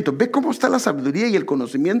conocimiento. ¿Ve cómo está la sabiduría y el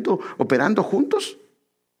conocimiento operando juntos?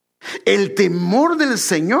 El temor del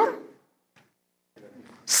Señor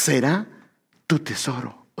será tu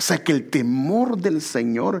tesoro. O sea que el temor del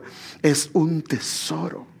Señor es un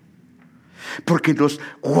tesoro, porque nos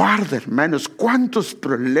guarda, hermanos. ¿Cuántos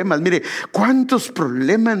problemas? Mire, ¿cuántos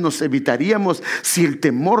problemas nos evitaríamos si el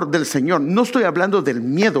temor del Señor? No estoy hablando del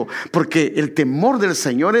miedo, porque el temor del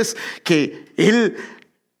Señor es que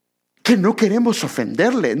no queremos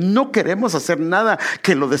ofenderle, no queremos hacer nada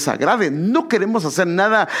que lo desagrade, no queremos hacer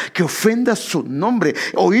nada que ofenda su nombre.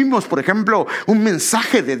 Oímos, por ejemplo, un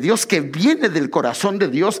mensaje de Dios que viene del corazón de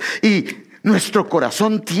Dios y nuestro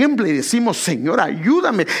corazón tiembla y decimos: Señor,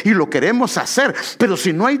 ayúdame, y lo queremos hacer. Pero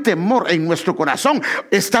si no hay temor en nuestro corazón,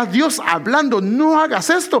 está Dios hablando: no hagas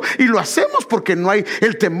esto, y lo hacemos porque no hay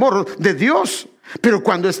el temor de Dios. Pero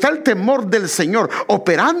cuando está el temor del Señor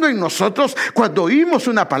operando en nosotros, cuando oímos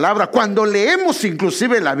una palabra, cuando leemos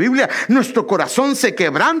inclusive la Biblia, nuestro corazón se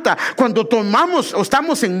quebranta. Cuando tomamos o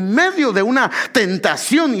estamos en medio de una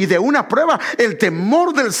tentación y de una prueba, el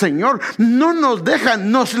temor del Señor no nos deja,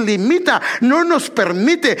 nos limita, no nos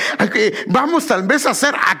permite. Vamos tal vez a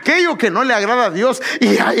hacer aquello que no le agrada a Dios,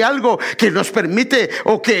 y hay algo que nos permite,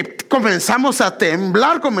 o que comenzamos a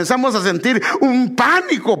temblar, comenzamos a sentir un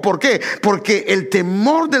pánico. ¿Por qué? Porque el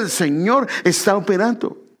temor del Señor está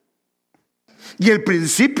operando. Y el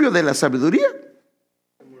principio de la sabiduría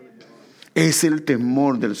es el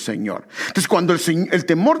temor del Señor. Entonces, cuando el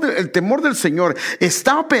temor del Señor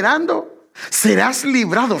está operando, serás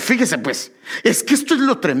librado. Fíjese pues, es que esto es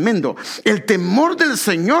lo tremendo. El temor del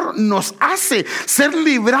Señor nos hace ser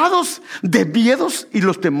librados de miedos y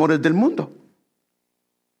los temores del mundo.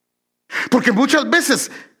 Porque muchas veces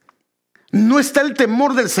no está el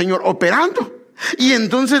temor del Señor operando, y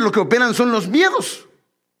entonces lo que operan son los miedos.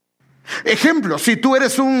 Ejemplo, si tú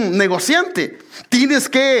eres un negociante, tienes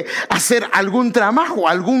que hacer algún trabajo,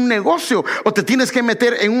 algún negocio, o te tienes que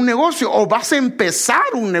meter en un negocio, o vas a empezar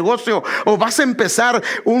un negocio, o vas a empezar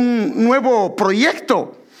un nuevo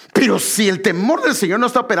proyecto. Pero si el temor del Señor no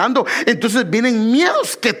está operando, entonces vienen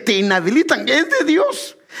miedos que te inhabilitan. Es de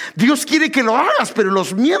Dios. Dios quiere que lo hagas, pero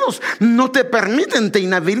los miedos no te permiten, te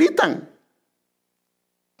inhabilitan.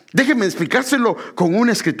 Déjeme explicárselo con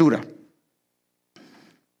una escritura.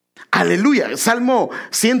 Aleluya. Salmo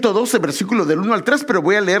 112, versículo del 1 al 3, pero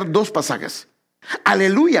voy a leer dos pasajes.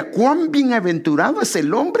 Aleluya. Cuán bienaventurado es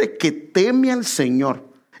el hombre que teme al Señor.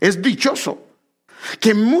 Es dichoso,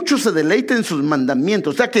 que mucho se deleite en sus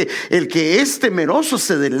mandamientos. O sea, que el que es temeroso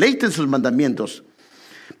se deleite en sus mandamientos.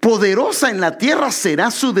 Poderosa en la tierra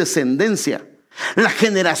será su descendencia. La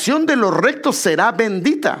generación de los rectos será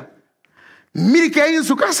bendita. Mire qué hay en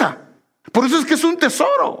su casa. Por eso es que es un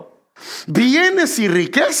tesoro. Bienes y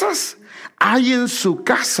riquezas hay en su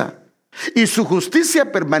casa, y su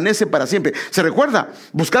justicia permanece para siempre. ¿Se recuerda?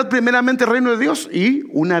 Buscad primeramente el reino de Dios y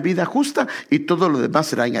una vida justa, y todo lo demás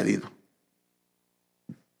será añadido.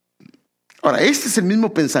 Ahora, este es el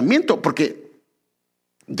mismo pensamiento, porque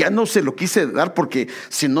ya no se lo quise dar porque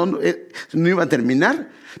si no, no iba a terminar.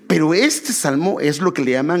 Pero este salmo es lo que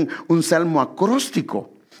le llaman un salmo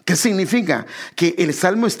acróstico. ¿Qué significa? Que el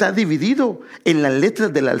salmo está dividido en la letra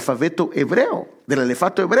del alfabeto hebreo, del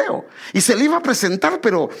alefato hebreo. Y se le iba a presentar,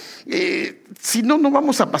 pero si no, no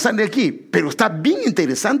vamos a pasar de aquí. Pero está bien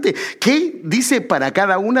interesante qué dice para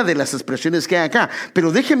cada una de las expresiones que hay acá.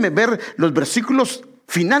 Pero déjenme ver los versículos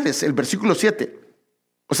finales, el versículo 7.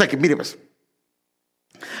 O sea que mire pues,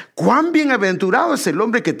 Cuán bienaventurado es el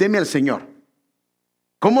hombre que teme al Señor.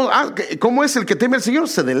 ¿Cómo es el que teme al Señor?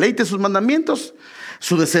 Se deleite en sus mandamientos.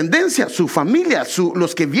 Su descendencia, su familia,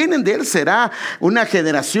 los que vienen de él será una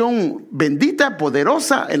generación bendita,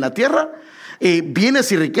 poderosa en la tierra.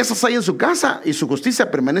 Bienes y riquezas hay en su casa y su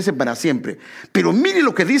justicia permanece para siempre. Pero mire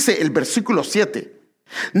lo que dice el versículo 7.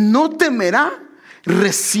 No temerá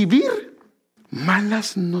recibir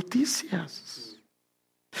malas noticias.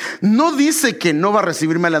 No dice que no va a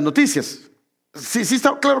recibir malas noticias. Sí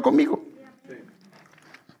está claro conmigo.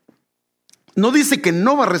 No dice que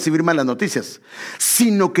no va a recibir malas noticias,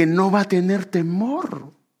 sino que no va a tener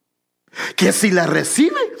temor. Que si las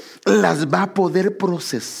recibe, las va a poder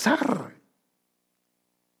procesar.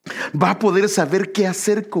 Va a poder saber qué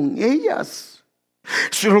hacer con ellas.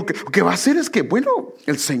 Lo que va a hacer es que, bueno,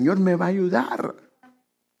 el Señor me va a ayudar.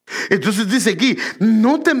 Entonces dice aquí,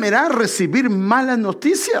 no temerá recibir malas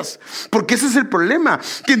noticias, porque ese es el problema,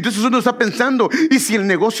 que entonces uno está pensando, ¿y si el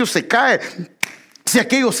negocio se cae? Si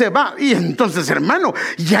aquello se va, y entonces, hermano,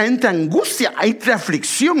 ya entra angustia, entra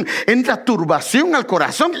aflicción, entra turbación al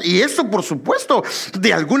corazón. Y eso, por supuesto,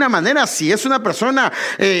 de alguna manera, si es una persona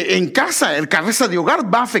en casa, el cabeza de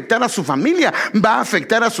hogar, va a afectar a su familia, va a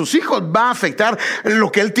afectar a sus hijos, va a afectar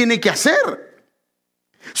lo que él tiene que hacer.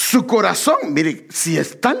 Su corazón, mire, si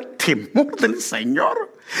está el temor del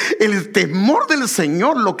Señor, el temor del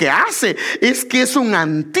Señor lo que hace es que es un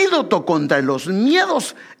antídoto contra los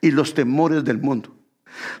miedos y los temores del mundo.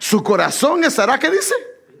 Su corazón estará, ¿qué dice?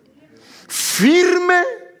 Firme,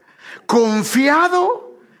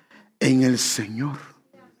 confiado en el Señor,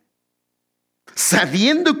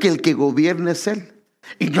 sabiendo que el que gobierna es Él.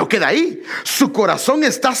 Y no queda ahí, su corazón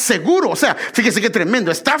está seguro. O sea, fíjese qué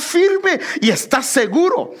tremendo, está firme y está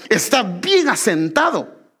seguro, está bien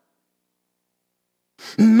asentado.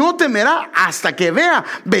 No temerá hasta que vea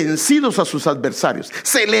vencidos a sus adversarios.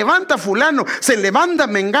 Se levanta fulano, se levanta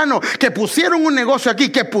mengano, que pusieron un negocio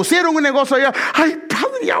aquí, que pusieron un negocio allá. Ay,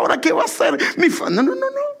 padre, ¿y ahora qué va a hacer?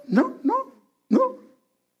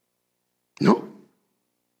 No.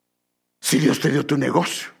 Si Dios te dio tu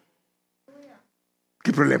negocio,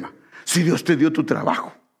 ¿qué problema? Si Dios te dio tu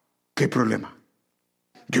trabajo, ¿qué problema?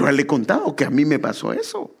 Yo le he contado que a mí me pasó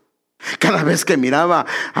eso. Cada vez que miraba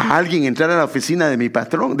a alguien entrar a la oficina de mi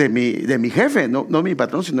patrón, de mi jefe, no mi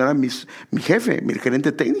patrón, sino era mi jefe, mi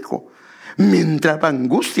gerente técnico, me entraba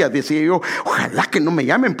angustia. Decía yo, ojalá que no me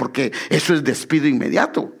llamen, porque eso es despido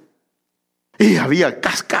inmediato. Y había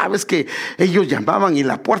cada vez que ellos llamaban y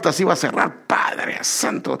la puerta se iba a cerrar, Padre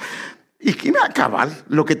Santo. Y que cabal,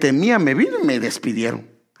 lo que temía me vino y me despidieron.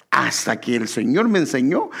 Hasta que el Señor me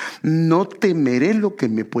enseñó, no temeré lo que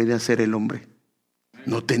me puede hacer el hombre.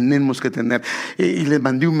 No tenemos que tener. Y les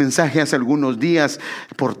mandé un mensaje hace algunos días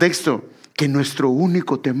por texto, que nuestro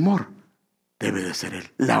único temor debe de ser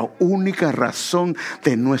Él. La única razón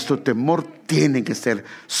de nuestro temor tiene que ser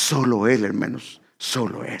solo Él, hermanos.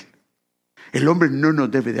 Solo Él. El hombre no nos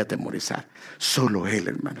debe de atemorizar, solo Él,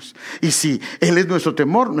 hermanos. Y si Él es nuestro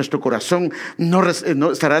temor, nuestro corazón no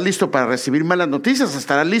estará listo para recibir malas noticias,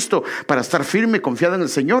 estará listo para estar firme, confiado en el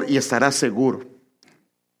Señor y estará seguro.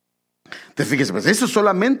 Entonces, fíjese, pues eso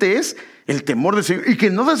solamente es el temor del Señor. Y que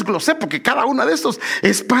no desglosé, porque cada uno de estos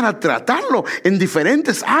es para tratarlo en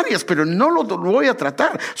diferentes áreas, pero no lo voy a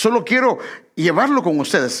tratar. Solo quiero llevarlo con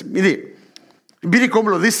ustedes. Mire cómo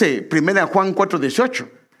lo dice 1 Juan 4:18.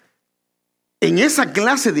 En esa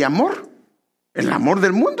clase de amor, el amor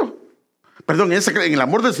del mundo, perdón, en el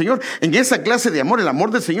amor del Señor, en esa clase de amor, el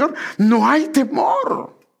amor del Señor, no hay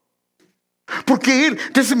temor. Porque Él,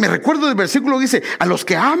 entonces me recuerdo del versículo que dice, a los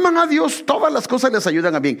que aman a Dios, todas las cosas les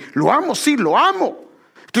ayudan a bien. Lo amo, sí, lo amo.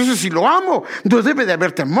 Entonces si lo amo, no debe de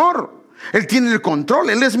haber temor. Él tiene el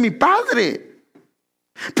control, Él es mi Padre.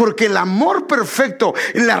 Porque el amor perfecto,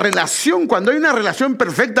 la relación, cuando hay una relación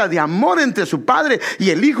perfecta de amor entre su padre y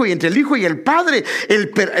el hijo, y entre el hijo y el padre,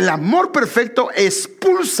 el amor perfecto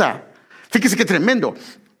expulsa, fíjese qué tremendo,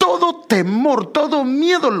 todo temor, todo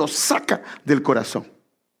miedo lo saca del corazón.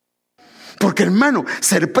 Porque, hermano,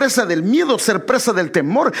 ser presa del miedo, ser presa del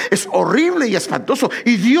temor es horrible y espantoso.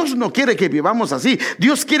 Y Dios no quiere que vivamos así.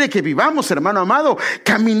 Dios quiere que vivamos, hermano amado,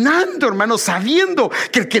 caminando, hermano, sabiendo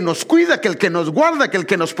que el que nos cuida, que el que nos guarda, que el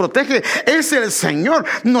que nos protege es el Señor.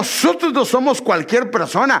 Nosotros no somos cualquier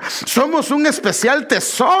persona. Somos un especial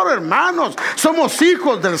tesoro, hermanos. Somos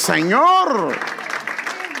hijos del Señor.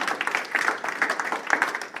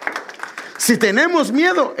 Si tenemos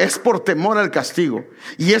miedo es por temor al castigo.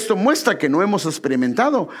 Y esto muestra que no hemos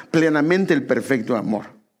experimentado plenamente el perfecto amor.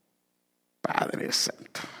 Padre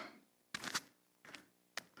Santo.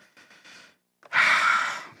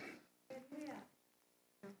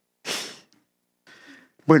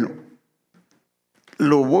 Bueno,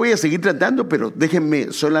 lo voy a seguir tratando, pero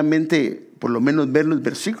déjenme solamente por lo menos ver los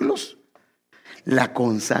versículos. La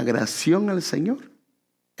consagración al Señor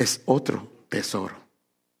es otro tesoro.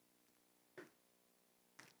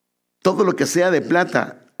 Todo lo que sea de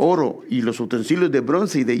plata, oro y los utensilios de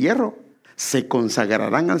bronce y de hierro se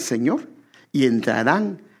consagrarán al Señor y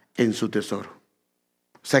entrarán en su tesoro.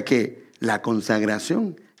 O sea que la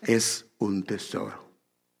consagración es un tesoro.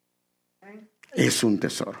 Es un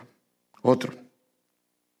tesoro. Otro.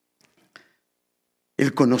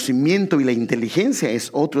 El conocimiento y la inteligencia es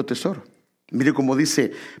otro tesoro. Mire cómo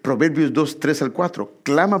dice Proverbios 2, 3 al 4.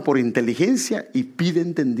 Clama por inteligencia y pide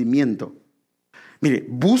entendimiento. Mire,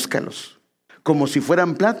 búscalos como si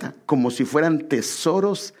fueran plata, como si fueran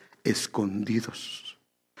tesoros escondidos.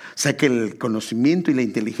 O sea que el conocimiento y la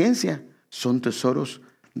inteligencia son tesoros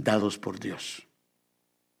dados por Dios.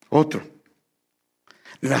 Otro,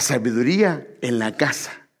 la sabiduría en la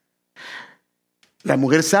casa. La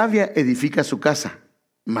mujer sabia edifica su casa,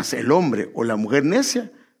 mas el hombre o la mujer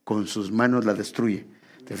necia con sus manos la destruye.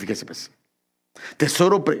 Fíjese pues.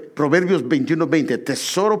 Tesoro, Proverbios 21:20,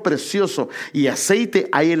 tesoro precioso y aceite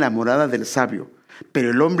hay en la morada del sabio,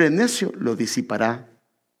 pero el hombre necio lo disipará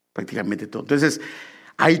prácticamente todo. Entonces,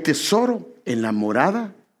 hay tesoro en la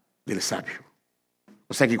morada del sabio.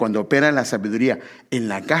 O sea que cuando opera la sabiduría en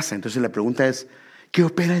la casa, entonces la pregunta es, ¿qué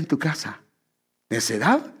opera en tu casa?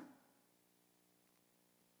 ¿Necedad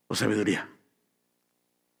o sabiduría?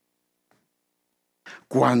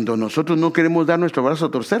 Cuando nosotros no queremos dar nuestro brazo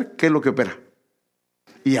a torcer, ¿qué es lo que opera?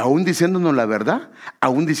 Y aún diciéndonos la verdad,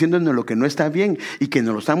 aún diciéndonos lo que no está bien y que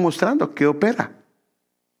nos lo están mostrando, ¿qué opera?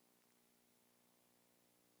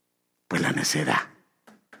 Pues la necedad.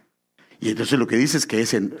 Y entonces lo que dice es que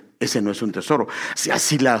ese no es un tesoro.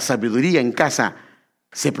 Si la sabiduría en casa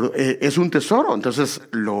es un tesoro, entonces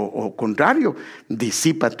lo contrario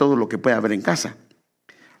disipa todo lo que puede haber en casa.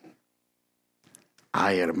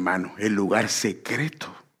 Ay, hermano, el lugar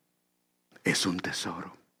secreto es un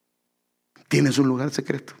tesoro. ¿Tienes un lugar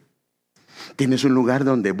secreto? ¿Tienes un lugar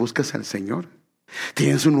donde buscas al Señor?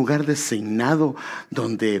 ¿Tienes un lugar designado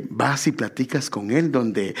donde vas y platicas con Él,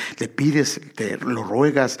 donde le pides, lo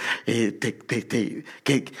ruegas,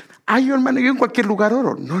 ay, hermano, yo en cualquier lugar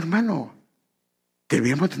oro? No, hermano,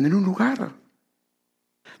 deberíamos tener un lugar.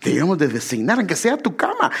 Deberíamos de designar, aunque sea tu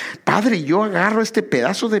cama. Padre, yo agarro este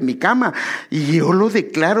pedazo de mi cama y yo lo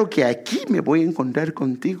declaro que aquí me voy a encontrar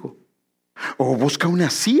contigo. O busca una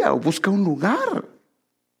silla, o busca un lugar.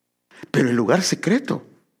 Pero el lugar secreto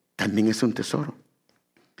también es un tesoro.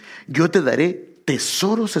 Yo te daré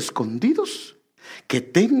tesoros escondidos que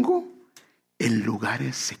tengo en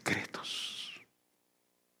lugares secretos.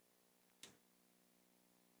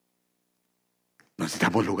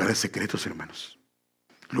 Necesitamos lugares secretos, hermanos.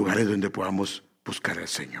 Lugares donde podamos buscar al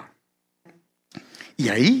Señor. Y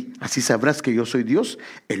ahí, así sabrás que yo soy Dios,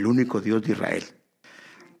 el único Dios de Israel.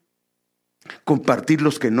 Compartir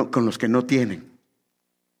con los que no tienen.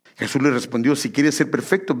 Jesús le respondió, si quieres ser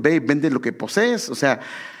perfecto, ve y vende lo que posees. O sea,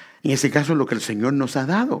 en ese caso lo que el Señor nos ha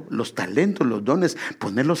dado, los talentos, los dones,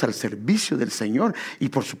 ponerlos al servicio del Señor y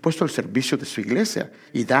por supuesto al servicio de su iglesia.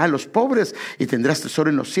 Y da a los pobres y tendrás tesoro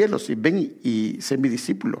en los cielos. Y ven y sé mi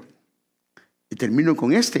discípulo. Y termino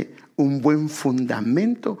con un buen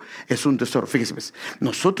fundamento es un tesoro. Fíjense, pues,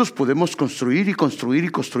 nosotros podemos construir y construir y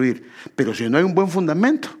construir, pero si no hay un buen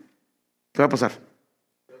fundamento, ¿qué va a pasar?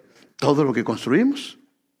 Todo lo que construimos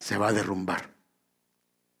se va a derrumbar.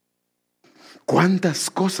 ¿Cuántas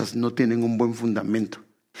cosas no tienen un buen fundamento?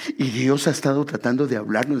 Y Dios ha estado tratando de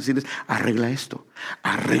hablarnos, decirles, arregla esto,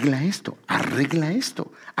 arregla esto, arregla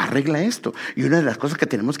esto, arregla esto. Y una de las cosas que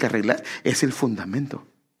tenemos que arreglar es el fundamento.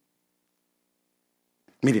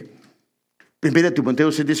 Mire, 1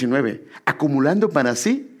 Timoteo 6:19, acumulando para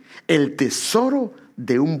sí el tesoro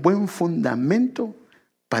de un buen fundamento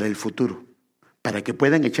para el futuro, para que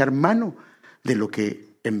puedan echar mano de lo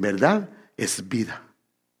que en verdad es vida.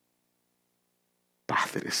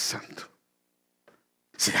 Padre Santo,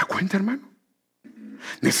 ¿se da cuenta, hermano?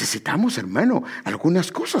 Necesitamos, hermano,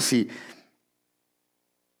 algunas cosas y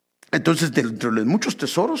entonces dentro de muchos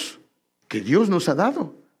tesoros que Dios nos ha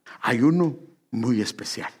dado, hay uno muy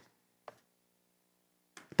especial.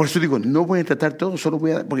 Por eso digo, no voy a tratar todo, solo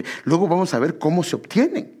voy a, porque luego vamos a ver cómo se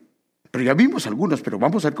obtienen. Pero ya vimos algunos, pero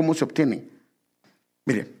vamos a ver cómo se obtienen.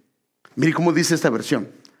 Mire cómo dice esta versión.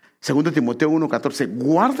 2 Timoteo 1:14,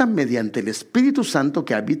 guarda mediante el Espíritu Santo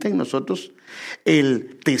que habita en nosotros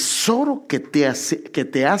el tesoro que te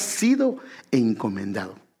ha sido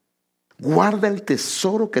encomendado. Guarda el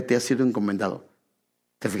tesoro que te ha sido encomendado.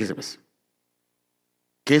 ¿Te fijas, pues?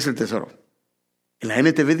 ¿Qué es el tesoro? En la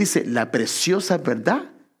NTV dice, la preciosa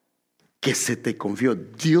verdad que se te confió.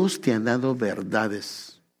 Dios te ha dado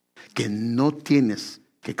verdades que no tienes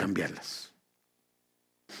que cambiarlas.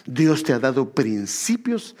 Dios te ha dado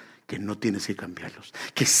principios que no tienes que cambiarlos,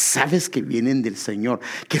 que sabes que vienen del Señor,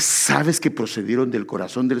 que sabes que procedieron del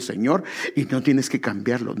corazón del Señor y no tienes que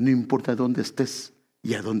cambiarlos, no importa dónde estés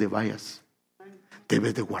y a dónde vayas,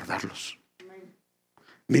 debes de guardarlos.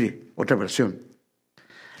 Mire, otra versión.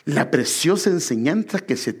 La preciosa enseñanza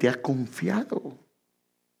que se te ha confiado.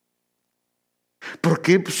 ¿Por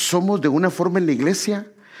qué somos de una forma en la iglesia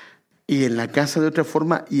y en la casa de otra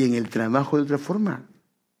forma y en el trabajo de otra forma?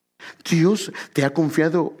 Dios te ha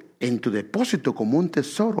confiado en tu depósito como un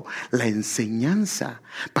tesoro la enseñanza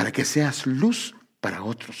para que seas luz para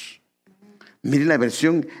otros. Mire la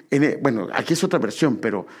versión, bueno, aquí es otra versión,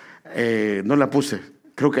 pero no la puse.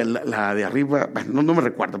 Creo que la de arriba, bueno, no me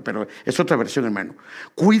recuerdo, pero es otra versión, hermano.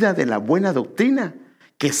 Cuida de la buena doctrina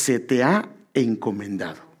que se te ha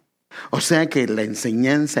encomendado. O sea que la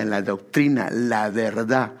enseñanza, la doctrina, la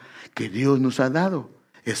verdad que Dios nos ha dado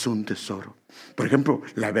es un tesoro. Por ejemplo,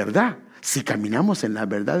 la verdad. Si caminamos en la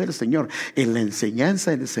verdad del Señor, en la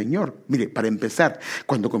enseñanza del Señor. Mire, para empezar,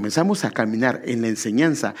 cuando comenzamos a caminar en la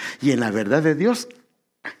enseñanza y en la verdad de Dios,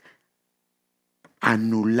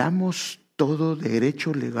 anulamos todo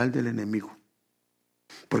derecho legal del enemigo,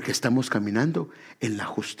 porque estamos caminando en la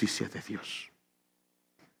justicia de Dios.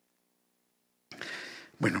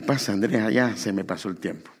 Bueno, pasa, Andrea, ya se me pasó el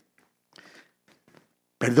tiempo.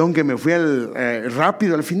 Perdón que me fui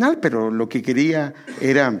rápido al final, pero lo que quería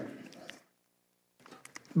era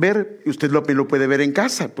ver, y usted lo puede ver en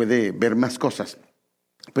casa, puede ver más cosas.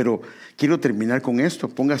 Pero quiero terminar con esto.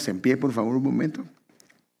 Póngase en pie, por favor, un momento.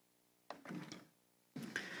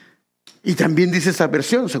 Y también dice esa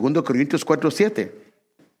versión, 2 Corintios 4:7.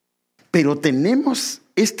 Pero tenemos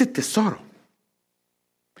este tesoro.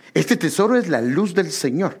 Este tesoro es la luz del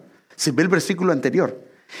Señor. Se ve el versículo anterior.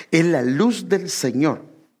 Es la luz del Señor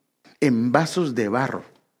en vasos de barro,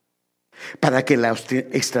 para que la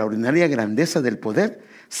extraordinaria grandeza del poder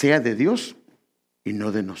sea de Dios y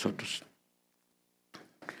no de nosotros.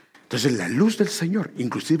 Entonces la luz del Señor,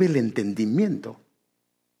 inclusive el entendimiento.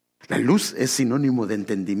 La luz es sinónimo de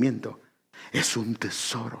entendimiento. Es un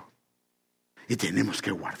tesoro y tenemos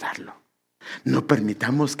que guardarlo. No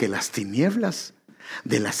permitamos que las tinieblas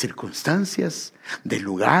de las circunstancias, del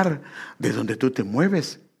lugar de donde tú te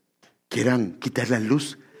mueves, quieran quitar la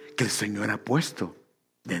luz que el Señor ha puesto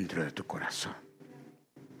dentro de tu corazón.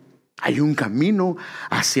 Hay un camino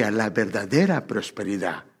hacia la verdadera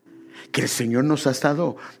prosperidad que el Señor nos ha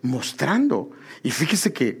estado mostrando. Y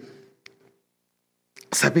fíjese que,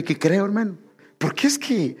 ¿sabe qué creo, hermano? Porque es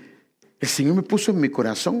que el Señor me puso en mi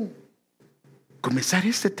corazón comenzar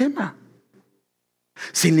este tema.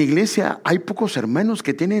 Si en la iglesia hay pocos hermanos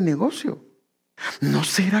que tienen negocio, ¿no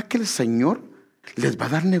será que el Señor les va a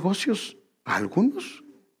dar negocios a algunos?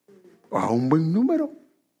 ¿O a un buen número?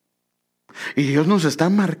 Y Dios nos está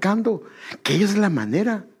marcando qué es la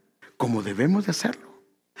manera como debemos de hacerlo.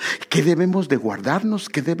 ¿Qué debemos de guardarnos?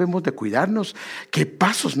 ¿Qué debemos de cuidarnos? ¿Qué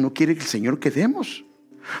pasos no quiere el Señor que demos?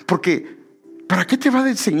 Porque ¿para qué te va a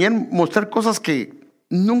enseñar mostrar cosas que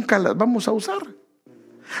nunca las vamos a usar?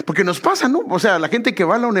 Porque nos pasa, ¿no? O sea, la gente que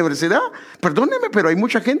va a la universidad, perdóneme, pero hay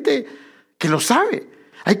mucha gente que lo sabe.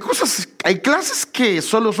 Hay cosas, hay clases que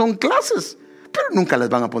solo son clases, pero nunca las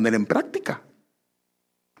van a poner en práctica.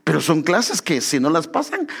 Pero son clases que si no las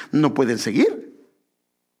pasan, no pueden seguir.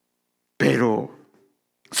 Pero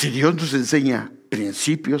si Dios nos enseña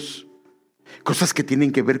principios, cosas que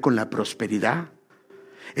tienen que ver con la prosperidad,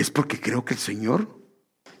 es porque creo que el Señor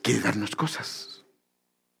quiere darnos cosas.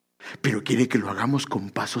 Pero quiere que lo hagamos con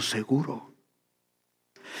paso seguro.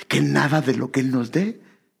 Que nada de lo que Él nos dé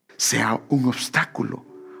sea un obstáculo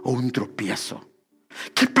o un tropiezo.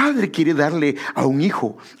 ¿Qué padre quiere darle a un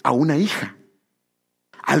hijo, a una hija,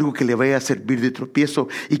 algo que le vaya a servir de tropiezo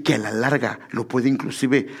y que a la larga lo puede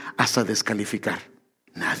inclusive hasta descalificar?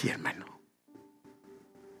 Nadie, hermano.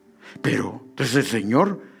 Pero entonces el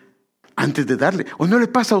Señor, antes de darle, ¿o no le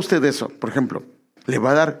pasa a usted eso? Por ejemplo, le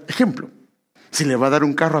va a dar, ejemplo, si le va a dar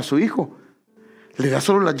un carro a su hijo, ¿le da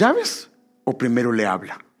solo las llaves o primero le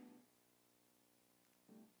habla?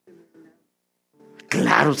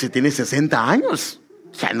 Claro, si tiene 60 años,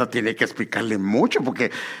 ya no tiene que explicarle mucho, porque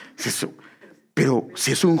pero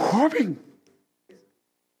si es un joven,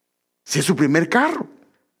 si es su primer carro,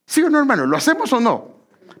 ¿sí o no, hermano? ¿Lo hacemos o no?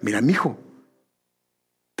 Mira, mijo,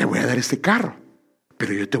 te voy a dar este carro,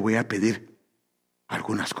 pero yo te voy a pedir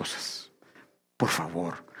algunas cosas. Por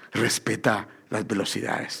favor, respeta las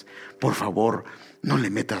velocidades. Por favor, no le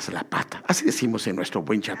metas la pata. Así decimos en nuestro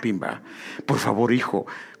buen Chapín, ¿va? Por favor, hijo,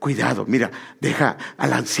 cuidado. Mira, deja a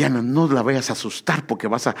la anciana, no la vayas a asustar porque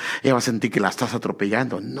ella va a sentir que la estás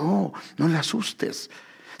atropellando. No, no la asustes.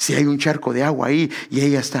 Si hay un charco de agua ahí y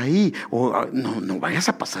ella está ahí, no vayas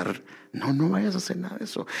a pasar. No vayas a hacer nada de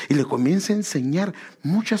eso. Y le comienza a enseñar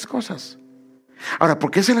muchas cosas. Ahora,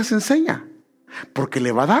 ¿por qué se las enseña? Porque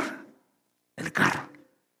le va a dar el carro.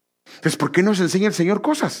 Entonces, ¿por qué nos enseña el Señor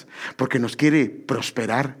cosas? Porque nos quiere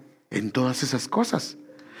prosperar en todas esas cosas.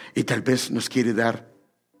 Y tal vez nos quiere dar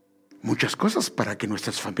muchas cosas para que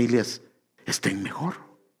nuestras familias estén mejor.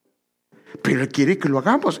 Pero Él quiere que lo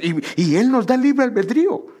hagamos. Y Él nos da libre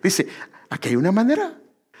albedrío. Dice, aquí hay una manera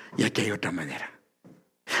y aquí hay otra manera.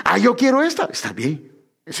 Yo quiero esta. Está bien.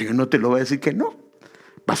 El Señor no te lo va a decir que no.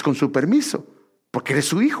 Vas con su permiso. Porque eres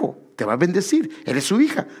su hijo, te va a bendecir. Eres su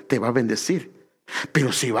hija, te va a bendecir.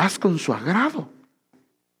 Pero si vas con su agrado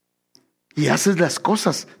y haces las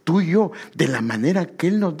cosas tú y yo de la manera que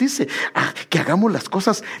Él nos dice, que hagamos las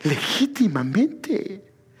cosas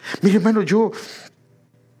legítimamente. Mire, hermano, yo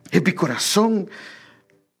en mi corazón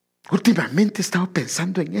últimamente he estado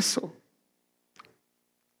pensando en eso.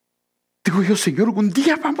 Digo yo, Señor, un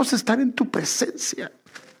día vamos a estar en tu presencia,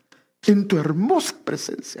 en tu hermosa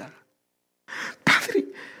presencia.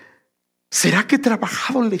 Padre, ¿será que he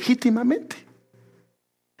trabajado legítimamente?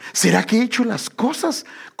 ¿Será que he hecho las cosas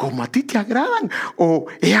como a ti te agradan? ¿O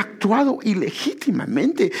he actuado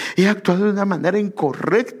ilegítimamente? ¿He actuado de una manera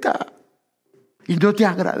incorrecta y no te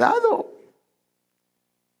ha agradado?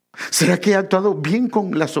 ¿Será que he actuado bien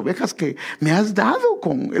con las ovejas que me has dado,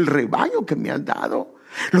 con el rebaño que me has dado?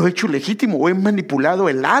 ¿Lo he hecho legítimo o he manipulado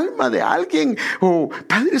el alma de alguien? ¿O,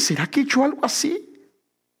 Padre, será que he hecho algo así?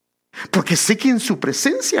 Porque sé que en su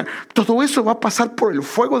presencia todo eso va a pasar por el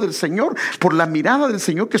fuego del Señor, por la mirada del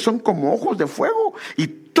Señor, que son como ojos de fuego. Y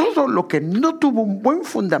todo lo que no tuvo un buen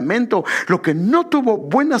fundamento, lo que no tuvo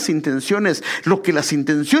buenas intenciones, lo que las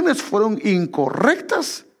intenciones fueron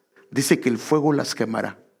incorrectas, dice que el fuego las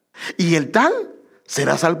quemará. Y el tal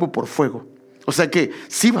será salvo por fuego. O sea que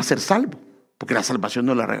sí va a ser salvo, porque la salvación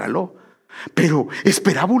no la regaló, pero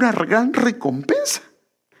esperaba una gran recompensa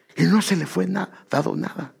y no se le fue dado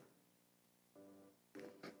nada.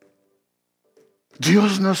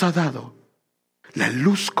 Dios nos ha dado la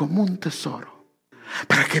luz como un tesoro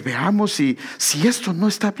para que veamos si esto no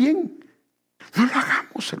está bien. No lo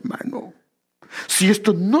hagamos, hermano. Si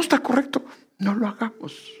esto no está correcto, no lo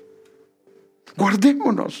hagamos.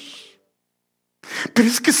 Guardémonos. Pero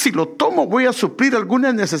es que si lo tomo voy a suplir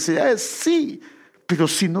algunas necesidades, sí. Pero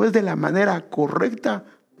si no es de la manera correcta,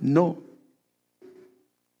 no.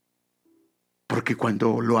 Porque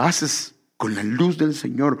cuando lo haces con la luz del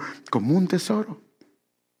Señor como un tesoro,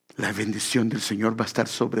 la bendición del Señor va a estar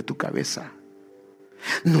sobre tu cabeza.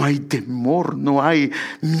 No hay temor, no hay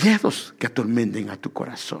miedos que atormenten a tu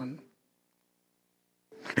corazón.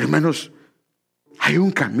 Hermanos, hay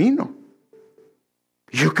un camino.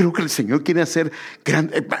 Yo creo que el Señor quiere hacer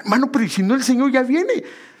grande. Hermano, pero si no, el Señor ya viene.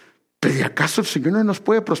 ¿Pero ¿y acaso el Señor no nos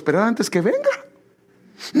puede prosperar antes que venga?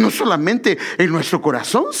 No solamente en nuestro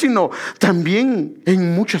corazón, sino también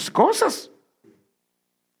en muchas cosas.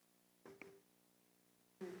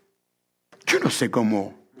 Yo no sé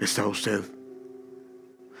cómo está usted,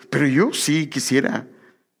 pero yo sí quisiera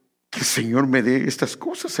que el Señor me dé estas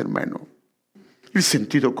cosas, hermano. El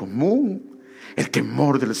sentido común, el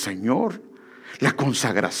temor del Señor, la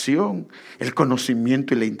consagración, el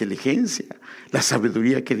conocimiento y la inteligencia, la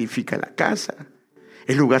sabiduría que edifica la casa,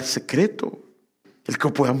 el lugar secreto, el que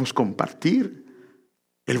podamos compartir,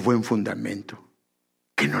 el buen fundamento.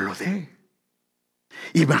 Que nos lo dé.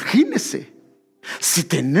 Imagínese, si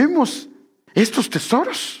tenemos estos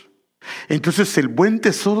tesoros, entonces el buen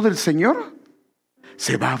tesoro del Señor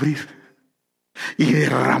se va a abrir y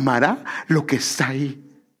derramará lo que está ahí.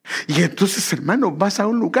 Y entonces, hermano, vas a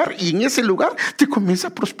un lugar y en ese lugar te comienza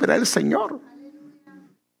a prosperar el Señor.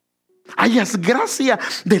 Hayas gracia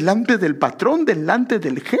delante del patrón, delante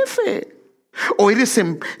del jefe. O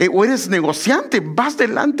eres negociante, vas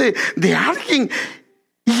delante de alguien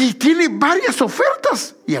y tiene varias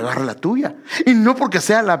ofertas y agarra la tuya. Y no porque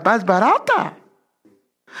sea la más barata,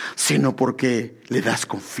 sino porque le das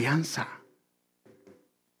confianza.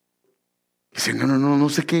 Dice, no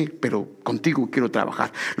sé qué, pero contigo quiero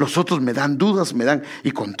trabajar. Los otros me dan dudas,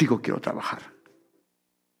 y contigo quiero trabajar.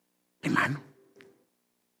 Hermano,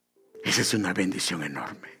 esa es una bendición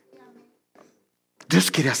enorme.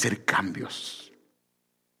 Dios quiere hacer cambios,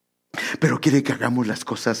 pero quiere que hagamos las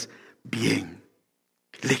cosas bien,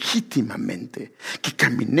 legítimamente, que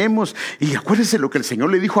caminemos. Y acuérdense lo que el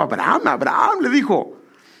Señor le dijo a Abraham. Abraham le dijo,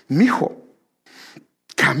 mi hijo,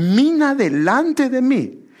 camina delante de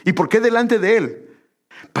mí. ¿Y por qué delante de él?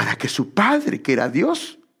 Para que su padre, que era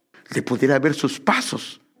Dios, le pudiera ver sus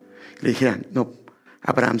pasos. Le dijeran: no,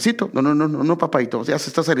 Abrahamcito, no, papaito, ya se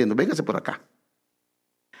está saliendo, véngase por acá.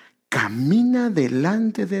 Camina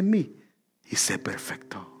delante de mí y sé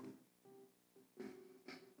perfecto.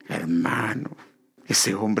 Hermano,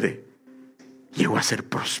 ese hombre llegó a ser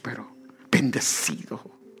próspero, bendecido,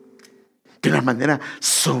 de una manera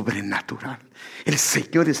sobrenatural. El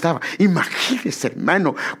Señor estaba, imagínese,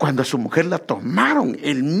 hermano, cuando a su mujer la tomaron,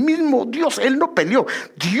 el mismo Dios, él no peleó,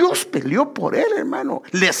 Dios peleó por él, hermano.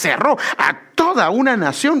 Le cerró a toda una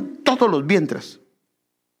nación todos los vientres.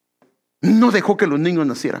 No dejó que los niños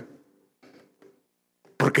nacieran,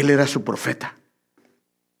 porque él era su profeta.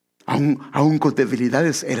 Aún con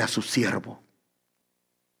debilidades era su siervo.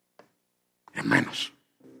 Hermanos,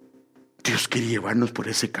 Dios quiere llevarnos por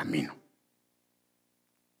ese camino.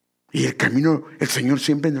 Y el camino, el Señor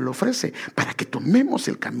siempre nos lo ofrece para que tomemos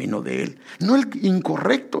el camino de Él. No el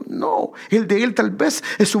incorrecto, no. El de Él tal vez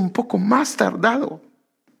es un poco más tardado.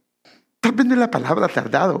 Tal vez no es la palabra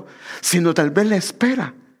tardado, sino tal vez la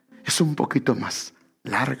espera es un poquito más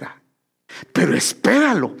larga. Pero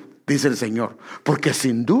espéralo, dice el Señor, porque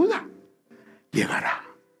sin duda llegará.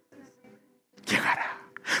 Llegará.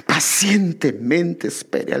 Pacientemente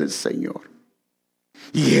espere al Señor.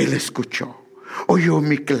 Y Él escuchó. Oyó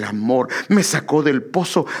mi clamor, me sacó del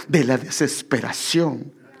pozo de la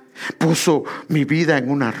desesperación, puso mi vida en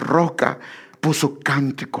una roca, puso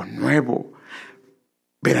cántico nuevo.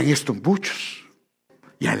 Verán esto muchos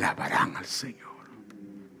y alabarán al Señor.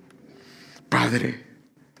 Padre,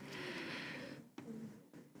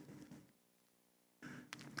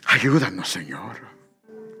 ayúdanos, Señor.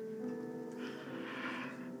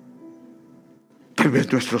 Tal vez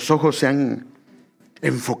nuestros ojos se han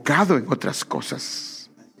enfocado en otras cosas,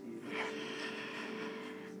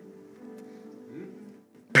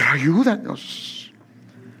 pero ayúdanos.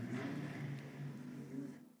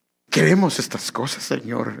 Queremos estas cosas,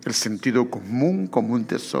 Señor: el sentido común como un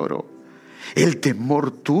tesoro, el temor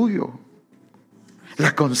tuyo,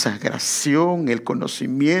 la consagración, el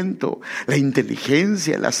conocimiento, la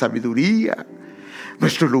inteligencia, la sabiduría,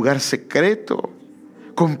 nuestro lugar secreto,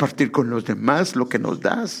 compartir con los demás lo que nos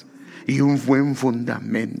das y un buen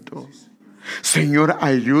fundamento. Señor,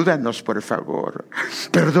 ayúdanos, por favor.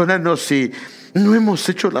 Perdónanos si no hemos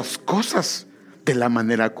hecho las cosas de la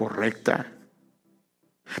manera correcta.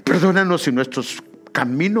 Perdónanos si nuestros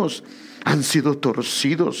caminos han sido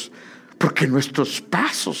torcidos, porque nuestros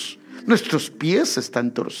pasos, nuestros pies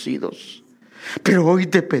están torcidos. Pero hoy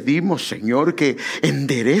te pedimos, Señor, que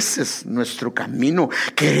endereces nuestro camino.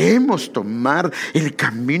 Queremos tomar el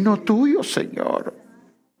camino tuyo, Señor.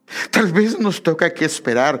 Tal vez nos toca que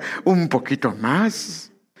esperar un poquito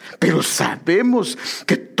más, pero sabemos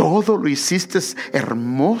que todo lo hiciste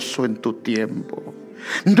hermoso en tu tiempo.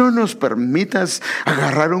 No nos permitas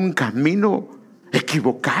agarrar un camino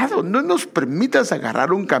equivocado, no nos permitas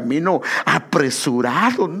agarrar un camino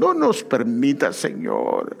apresurado, no nos permitas,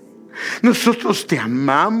 Señor. Nosotros te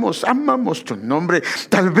amamos, amamos tu nombre.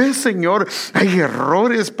 Tal vez, Señor, hay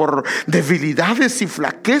errores por debilidades y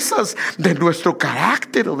flaquezas de nuestro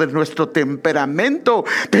carácter o de nuestro temperamento,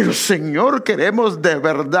 pero, Señor, queremos de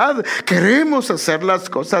verdad, queremos hacer las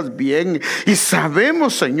cosas bien, y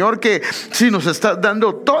sabemos, Señor, que si nos estás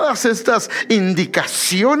dando todas estas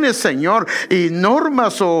indicaciones, Señor, y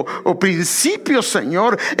normas o principios,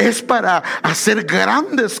 Señor, es para hacer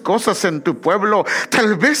grandes cosas en tu pueblo.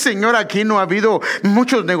 Tal vez, Señor, aquí no ha habido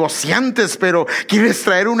muchos negociantes, pero quieres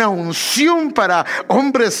traer una unción para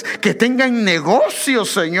hombres que tengan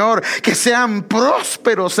negocios, Señor, que sean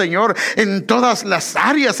prósperos, Señor, en todas las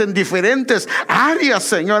áreas, en diferentes áreas,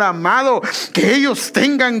 Señor amado, que ellos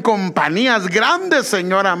tengan compañías grandes,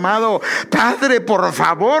 Señor amado. Padre, por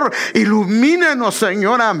favor, ilumínanos,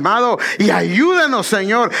 Señor amado, y ayúdanos,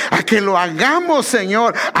 Señor, a que lo hagamos,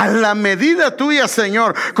 Señor, a la medida tuya,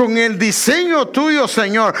 Señor, con el diseño tuyo,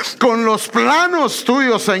 Señor, con los planos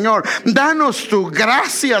tuyos, Señor. Danos tu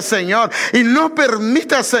gracia, Señor, y no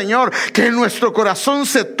permita, Señor, que nuestro corazón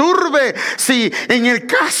se turbe. Si en el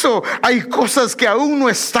caso hay cosas que aún no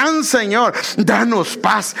están, Señor, danos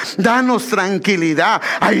paz, danos tranquilidad.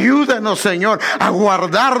 Ayúdanos, Señor, a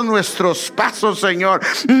guardar nuestros pasos, Señor.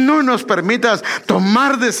 No nos permitas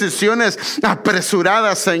tomar decisiones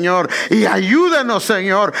apresuradas, Señor, y ayúdanos,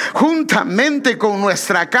 Señor, juntamente con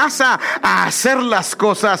nuestra casa, a hacer las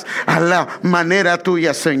cosas a la manera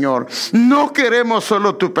tuya, Señor. No queremos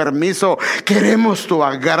solo tu permiso, queremos tu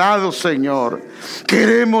agrado, Señor.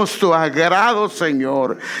 Queremos tu agrado,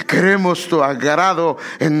 Señor. Queremos tu agrado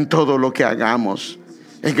en todo lo que hagamos.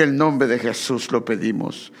 En el nombre de Jesús lo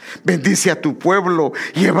pedimos. Bendice a tu pueblo,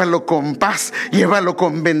 llévalo con paz, llévalo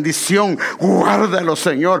con bendición, guárdalo,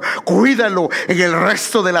 Señor, cuídalo en el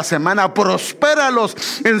resto de la semana, prospéralos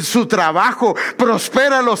en su trabajo,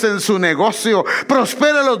 prospéralos en su negocio,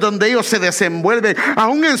 prospéralos donde ellos se desenvuelven,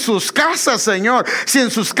 aún en sus casas, Señor. Si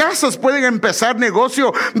en sus casas pueden empezar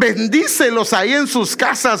negocio, bendícelos ahí en sus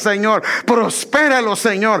casas, Señor, prospéralos,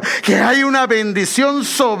 Señor, que hay una bendición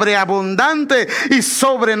sobreabundante y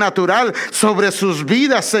sobrenatural sobre sus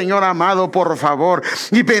vidas, Señor amado, por favor.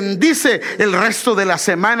 Y bendice el resto de la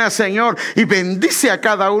semana, Señor, y bendice a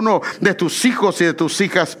cada uno de tus hijos y de tus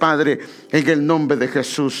hijas, Padre. En el nombre de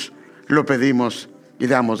Jesús lo pedimos y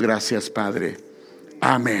damos gracias, Padre.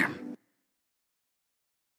 Amén.